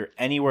thing. If you're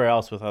anywhere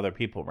else with other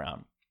people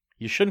around,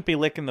 you shouldn't be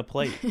licking the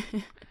plate.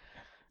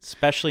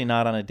 Especially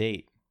not on a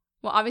date.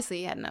 Well, obviously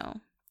he had no.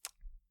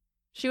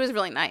 She was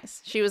really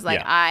nice. She was like,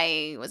 Yeah.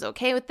 I was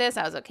okay with this.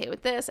 I was okay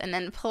with this. And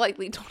then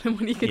politely told him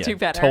what he could do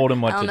better. Told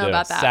him what I don't to know do.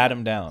 about that. Sat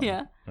him down.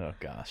 Yeah. Oh,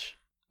 gosh.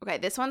 Okay,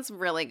 this one's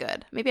really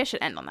good. Maybe I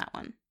should end on that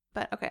one.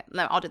 But okay,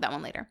 no, I'll do that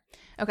one later.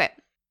 Okay,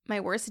 my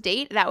worst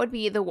date, that would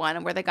be the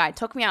one where the guy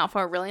took me out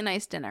for a really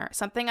nice dinner,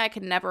 something I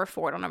could never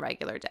afford on a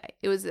regular day.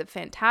 It was a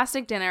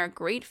fantastic dinner,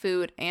 great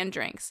food, and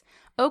drinks.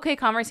 Okay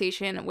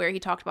conversation where he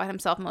talked about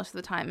himself most of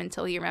the time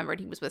until he remembered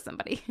he was with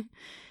somebody.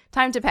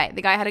 Time to pay.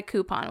 The guy had a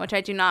coupon, which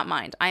I do not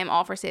mind. I am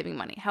all for saving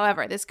money.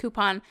 However, this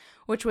coupon,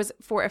 which was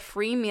for a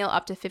free meal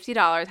up to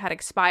 $50, had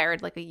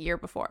expired like a year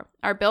before.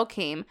 Our bill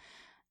came,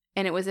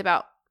 and it was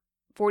about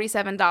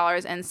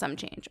 $47 and some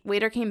change.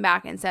 Waiter came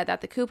back and said that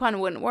the coupon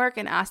wouldn't work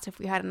and asked if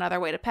we had another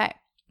way to pay.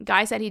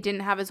 Guy said he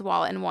didn't have his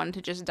wallet and wanted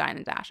to just dine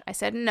and dash. I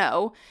said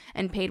no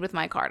and paid with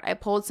my card. I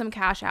pulled some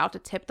cash out to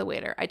tip the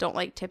waiter. I don't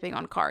like tipping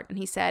on card. And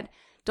he said,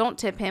 don't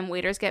tip him.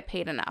 Waiters get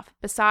paid enough.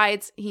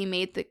 Besides, he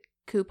made the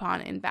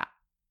coupon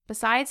invalid.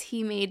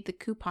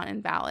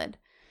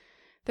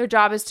 Their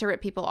job is to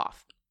rip people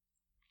off.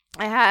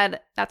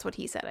 That's what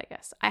he said, I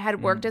guess. I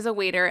had worked as a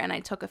waiter and I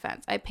took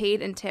offense. I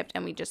paid and tipped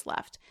and we just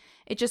left.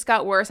 It just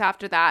got worse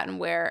after that, and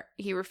where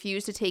he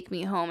refused to take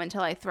me home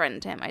until I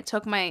threatened him. I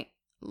took my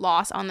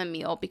loss on the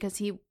meal because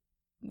he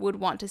would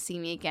want to see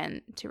me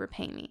again to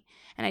repay me,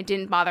 and I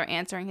didn't bother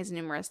answering his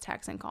numerous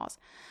texts and calls.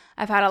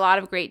 I've had a lot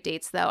of great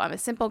dates, though. I'm a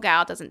simple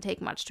gal. It doesn't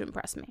take much to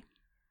impress me.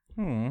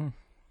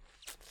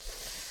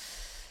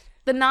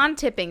 The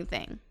non-tipping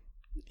thing.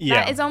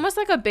 Yeah. That is almost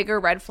like a bigger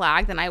red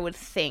flag than I would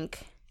think.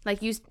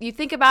 Like you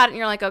think about it and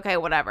you're like, okay,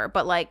 whatever.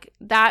 But like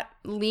I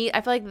feel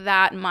like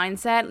that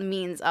mindset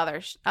means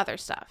other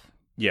stuff.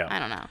 Yeah. I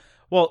don't know.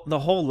 Well, the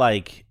whole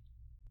like,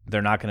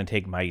 they're not going to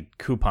take my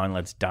coupon,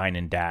 let's dine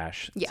and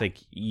dash. Yeah. It's like,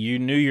 you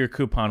knew your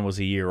coupon was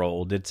a year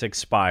old. It's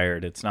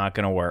expired. It's not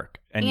going to work.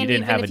 And you didn't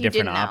even have a if you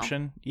different didn't know.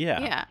 option.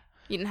 Yeah. Yeah.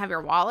 You didn't have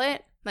your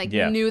wallet. Like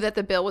Yeah. you knew that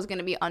the bill was going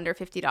to be under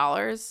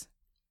 $50.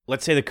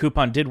 Let's say the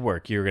coupon did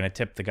work. You were going to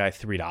tip the guy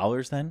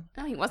 $3 then?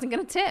 No, he wasn't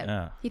going to tip.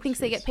 Oh, He thinks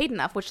they get paid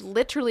enough, which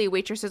literally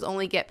waitresses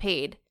only get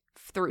paid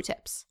through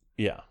tips.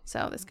 Yeah.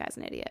 So this guy's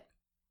an idiot.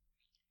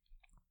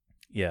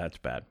 Yeah, it's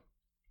bad.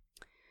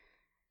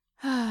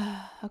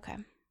 Okay.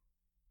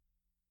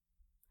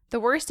 The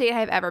worst date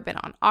I've ever been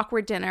on.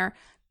 Awkward dinner.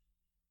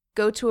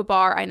 Go to a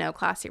bar. I know,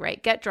 classy,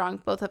 right? Get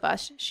drunk, both of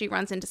us. She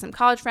runs into some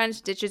college friends,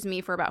 ditches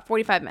me for about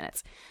 45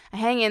 minutes. I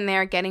hang in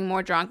there, getting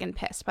more drunk and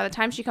pissed. By the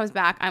time she comes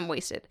back, I'm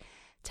wasted.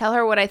 Tell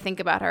her what I think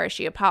about her as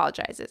she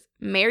apologizes.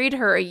 Married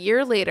her a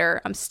year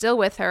later. I'm still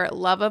with her.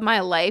 Love of my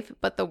life,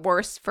 but the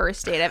worst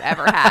first date I've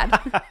ever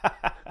had.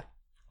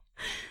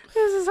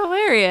 This is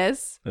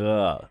hilarious.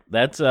 Ugh,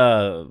 that's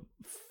a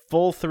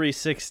full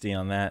 360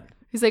 on that.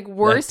 He's like,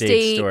 worst that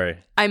date. story.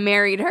 I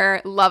married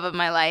her. Love of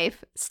my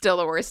life. Still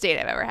the worst date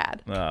I've ever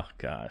had. Oh,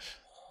 gosh.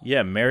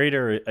 Yeah, married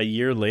her a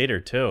year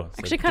later, too. So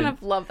Actually, kind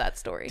of love that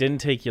story.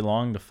 Didn't take you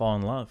long to fall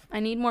in love. I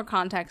need more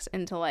context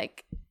into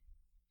like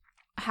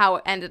how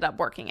it ended up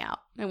working out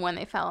and when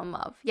they fell in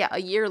love. Yeah, a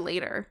year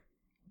later.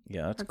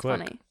 Yeah, that's That's quick.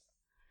 funny.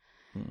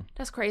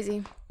 That's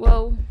crazy.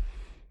 Whoa.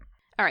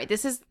 All right,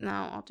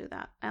 I'll do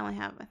that.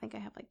 I think I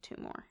have like two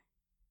more.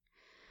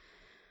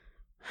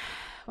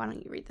 Why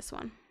don't you read this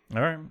one?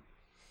 All right.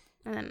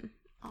 And then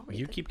I'll read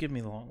You it. keep giving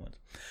me the long ones.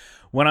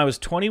 When I was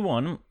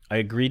 21, I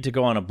agreed to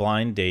go on a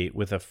blind date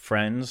with a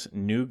friend's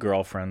new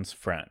girlfriend's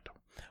friend.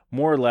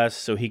 More or less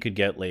so he could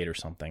get laid or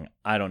something.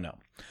 I don't know.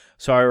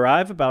 So I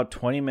arrive about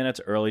 20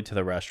 minutes early to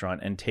the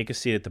restaurant and take a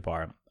seat at the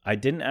bar. I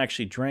didn't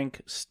actually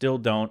drink, still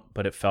don't,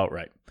 but it felt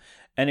right.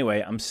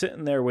 Anyway, I'm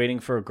sitting there waiting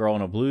for a girl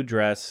in a blue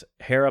dress,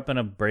 hair up in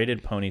a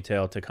braided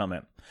ponytail to come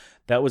in.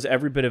 That was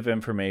every bit of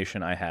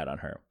information I had on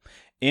her.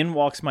 In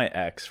walks my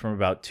ex from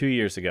about 2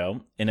 years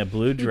ago in a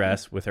blue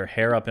dress with her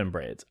hair up in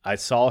braids. I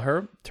saw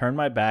her, turned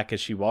my back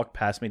as she walked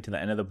past me to the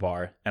end of the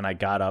bar, and I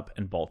got up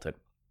and bolted.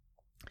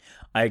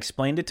 I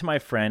explained it to my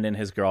friend and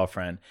his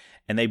girlfriend,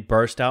 and they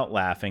burst out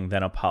laughing,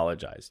 then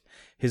apologized.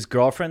 His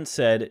girlfriend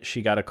said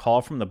she got a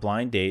call from the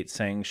blind date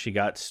saying she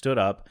got stood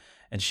up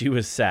and she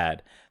was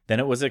sad. Then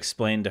it was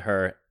explained to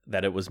her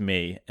that it was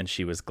me, and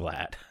she was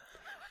glad.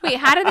 Wait,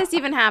 how did this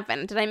even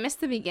happen? Did I miss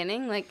the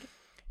beginning? Like,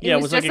 Yeah,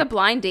 it was just like a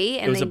blind date,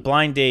 and It was a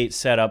blind date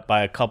set up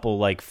by a couple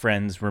like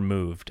friends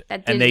removed,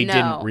 That and they didn't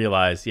know. didn't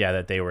realize,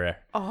 that they were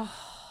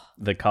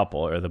the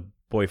couple or the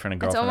boyfriend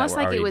and It's girlfriend that almost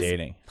were like already it was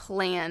dating.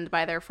 planned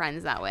by their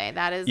friends that way.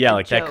 That is, Yeah, the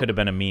like that joke. could have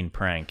been a mean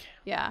prank.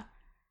 Yeah.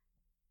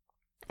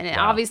 And it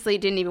Wow. obviously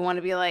didn't even want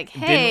to be like,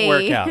 Didn't hey.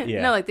 work out,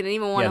 yeah. No, like they didn't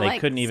even want Yeah, to they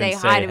like couldn't even say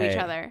hi say, to each hey.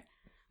 other.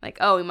 Like,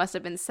 oh, we must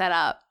have been set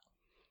up.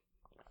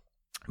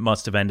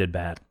 Must have ended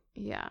bad.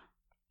 Yeah,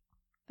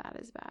 that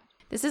is bad.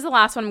 This is the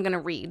last one I'm going to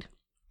read.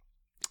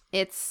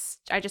 I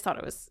just thought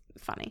it was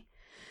funny.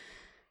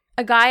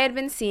 A guy I'd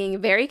been seeing,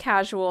 very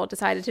casual,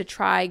 decided to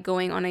try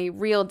going on a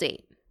real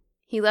date.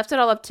 He left it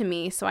all up to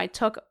me, so I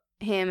took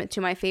him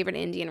to my favorite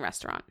Indian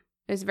restaurant.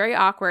 It was very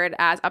awkward,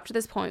 as up to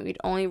this point, we'd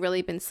only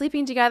really been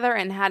sleeping together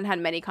and hadn't had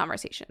many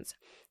conversations.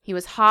 He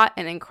was hot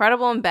and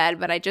incredible in bed,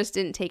 but I just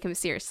didn't take him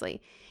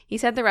seriously. He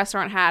said the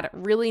restaurant had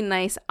really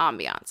nice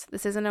ambiance.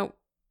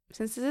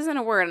 Since this isn't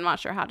a word, I'm not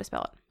sure how to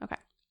spell it.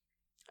 Okay.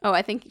 Oh,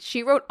 I think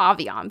she wrote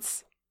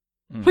aviance,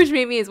 which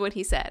maybe is what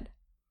he said.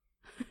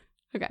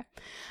 Okay.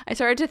 I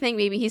started to think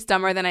maybe he's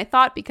dumber than I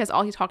thought because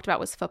all he talked about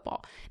was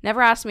football.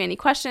 Never asked me any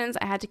questions.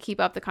 I had to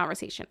keep up the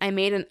conversation. I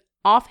made an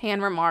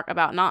offhand remark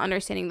about not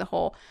understanding the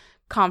whole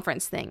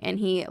conference thing, and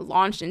he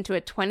launched into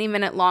a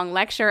 20-minute long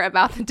lecture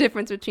about the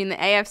difference between the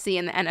AFC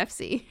and the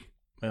NFC.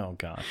 Oh,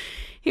 gosh.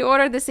 He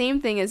ordered the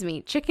same thing as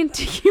me, chicken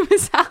tikka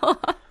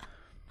masala.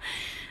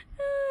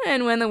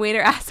 And when the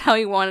waiter asked how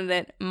he wanted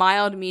it,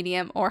 mild,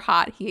 medium, or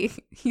hot, he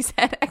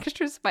said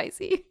extra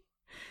spicy.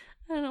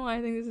 I don't know why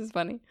I think this is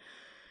funny.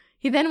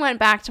 He then went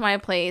back to my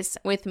place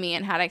with me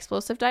and had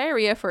explosive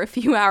diarrhea for a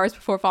few hours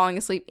before falling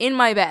asleep in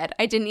my bed.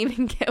 I didn't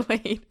even get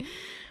laid.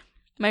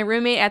 My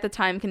roommate at the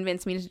time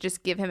convinced me to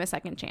just give him a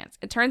second chance.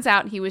 It turns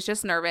out he was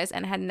just nervous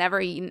and had never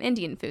eaten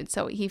Indian food,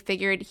 so he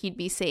figured he'd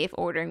be safe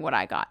ordering what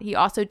I got. He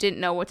also didn't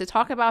know what to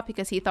talk about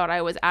because he thought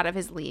I was out of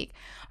his league.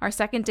 Our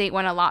second date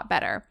went a lot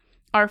better.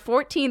 Our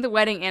 14th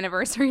wedding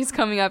anniversary is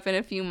coming up in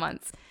a few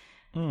months.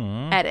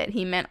 Edit.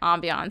 He meant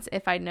ambiance.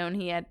 If I'd known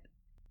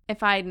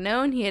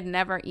he had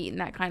never eaten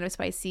that kind of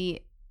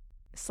spicy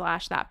 /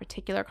 that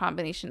particular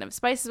combination of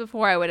spices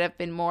before, I would have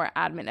been more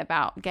adamant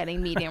about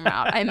getting medium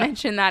route. I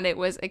mentioned that it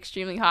was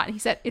extremely hot, and he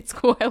said, "It's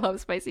cool. I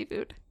love spicy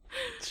food."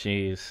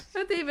 Jeez.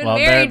 But they've been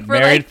married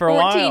for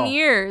like 14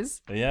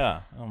 years.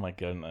 Yeah. Oh, my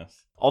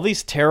goodness. All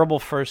these terrible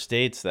first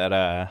dates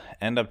that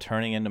end up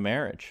turning into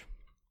marriage.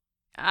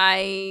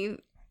 I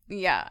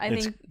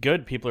it's think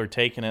good. People are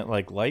taking it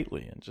like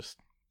lightly and just.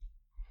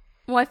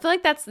 Well, I feel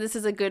like this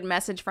is a good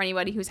message for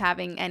anybody who's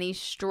having any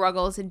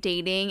struggles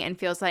dating and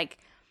feels like,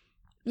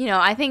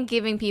 I think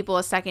giving people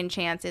a second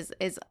chance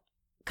is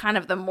kind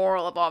of the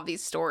moral of all of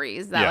these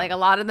stories. That like a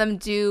lot of them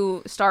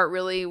do start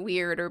really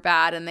weird or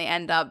bad, and they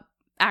end up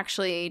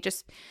actually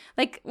just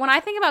like when I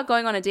think about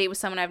going on a date with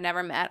someone I've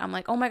never met, I'm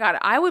like, oh my God,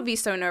 I would be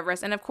so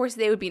nervous, and of course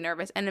they would be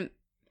nervous, and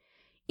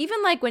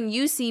even like when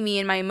you see me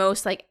in my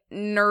most like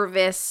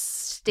nervous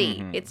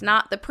state, it's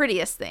not the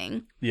prettiest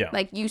thing. Yeah.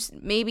 Like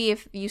maybe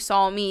if you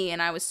saw me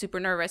and I was super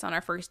nervous on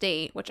our first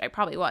date, which I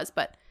probably was,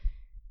 but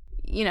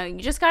you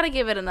just got to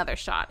give it another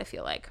shot, I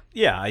feel like.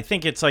 Yeah, I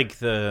think it's like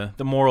the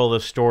moral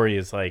of the story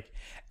is like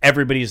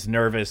everybody's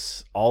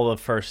nervous. All the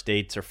first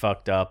dates are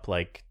fucked up.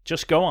 Like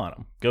just go on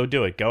them. Go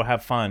do it. Go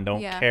have fun.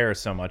 Don't care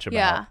so much about.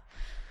 Yeah.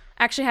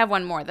 I actually have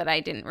one more that I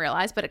didn't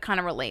realize, but it kind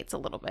of relates a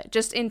little bit.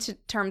 Just into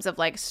terms of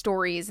like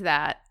stories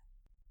that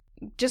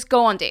just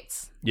go on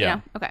dates.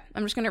 Yeah. Okay.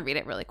 I'm just going to read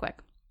it really quick.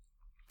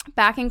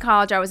 Back in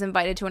college, I was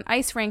invited to an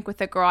ice rink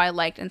with a girl I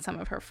liked and some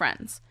of her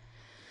friends.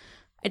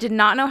 I did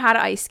not know how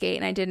to ice skate,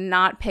 and I did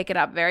not pick it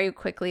up very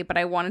quickly, but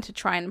I wanted to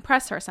try and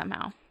impress her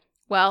somehow.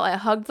 Well, I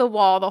hugged the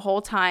wall the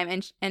whole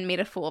time and made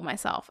a fool of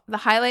myself. The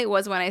highlight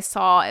was when I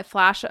saw a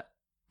flash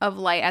of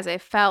light as I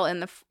fell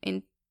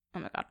oh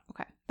my God.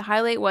 Okay. The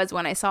highlight was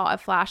when I saw a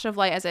flash of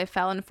light as I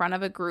fell in front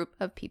of a group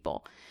of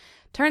people.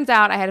 Turns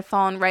out I had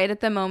fallen right at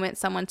the moment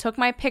someone took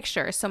my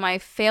picture, so my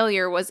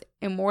failure was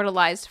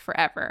immortalized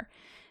forever.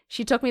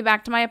 She took me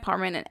back to my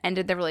apartment and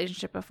ended the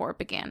relationship before it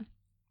began.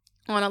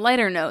 On a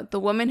lighter note, the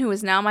woman who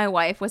is now my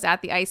wife was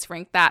at the ice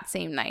rink that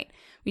same night.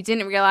 We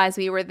didn't realize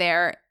we were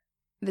there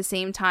the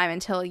same time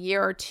until a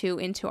year or two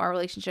into our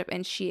relationship,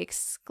 and she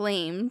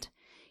exclaimed,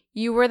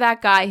 "You were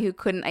that guy who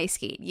couldn't ice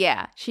skate."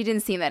 Yeah, she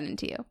didn't seem that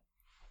into you.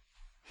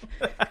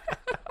 So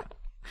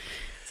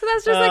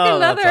that's just like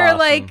another awesome.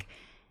 Like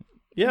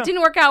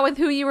didn't work out with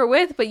who you were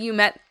with, but you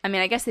met. I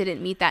mean, I guess they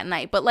didn't meet that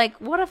night, but like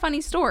what a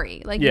funny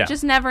story. Like you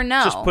just never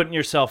know. Just putting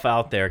yourself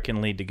out there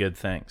can lead to good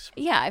things.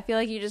 Yeah, I feel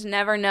like you just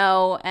never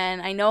know.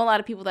 And I know a lot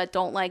of people that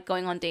don't like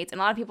going on dates,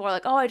 and a lot of people are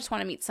like, oh, I just want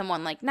to meet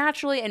someone like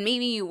naturally, and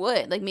maybe you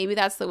would. Like maybe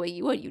that's the way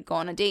you would. You'd go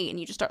on a date and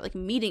you just start like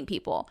meeting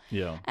people.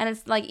 Yeah. And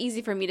it's like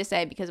easy for me to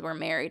say because we're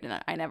married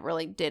and I never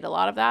really did a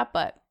lot of that,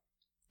 but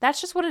that's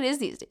just what it is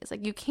these days.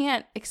 Like you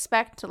can't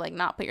expect to like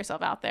not put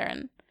yourself out there.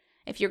 And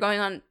if you're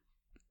going on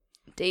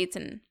dates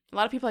and a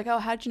lot of people are like, oh,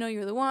 how did you know you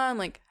were the one?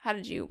 Like, how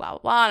did you blah, blah,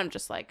 blah. And I'm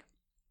just like,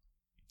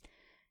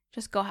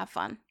 just go have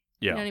fun.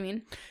 Yeah. You know what I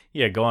mean?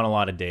 Yeah, go on a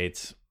lot of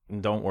dates.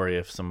 And don't worry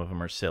if some of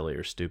them are silly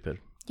or stupid.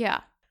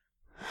 Yeah.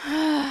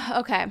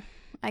 Okay.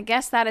 I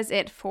guess that is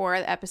it for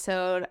the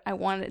episode. I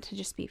wanted it to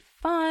just be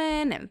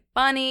fun and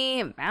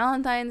funny and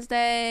Valentine's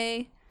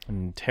Day.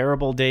 And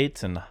terrible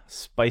dates and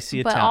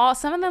spicy But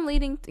some of them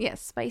leading,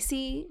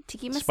 spicy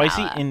tiki masala.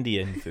 Spicy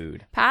Indian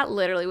food. Pat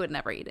literally would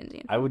never eat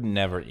Indian food. I would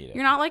never eat it.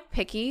 You're not like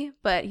picky,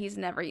 but he's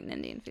never eaten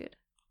Indian food.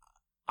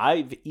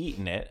 I've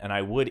eaten it and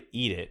I would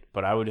eat it,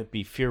 but I would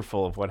be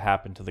fearful of what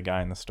happened to the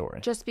guy in the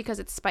story. Just because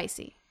it's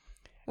spicy.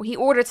 Well, he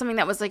ordered something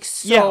that was like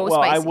so Yeah,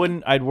 well, spicy. I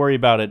wouldn't. I'd worry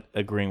about it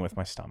agreeing with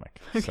my stomach.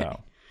 Okay. So,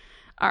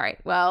 All right.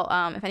 Well,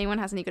 if anyone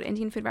has any good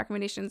Indian food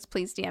recommendations,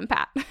 please DM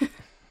Pat.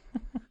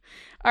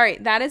 All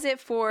right. That is it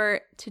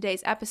for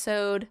today's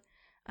episode.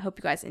 I hope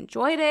you guys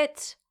enjoyed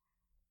it.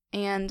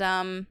 And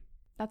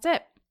that's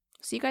it.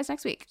 See you guys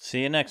next week.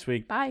 see you next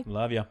week. Bye.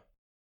 Love ya.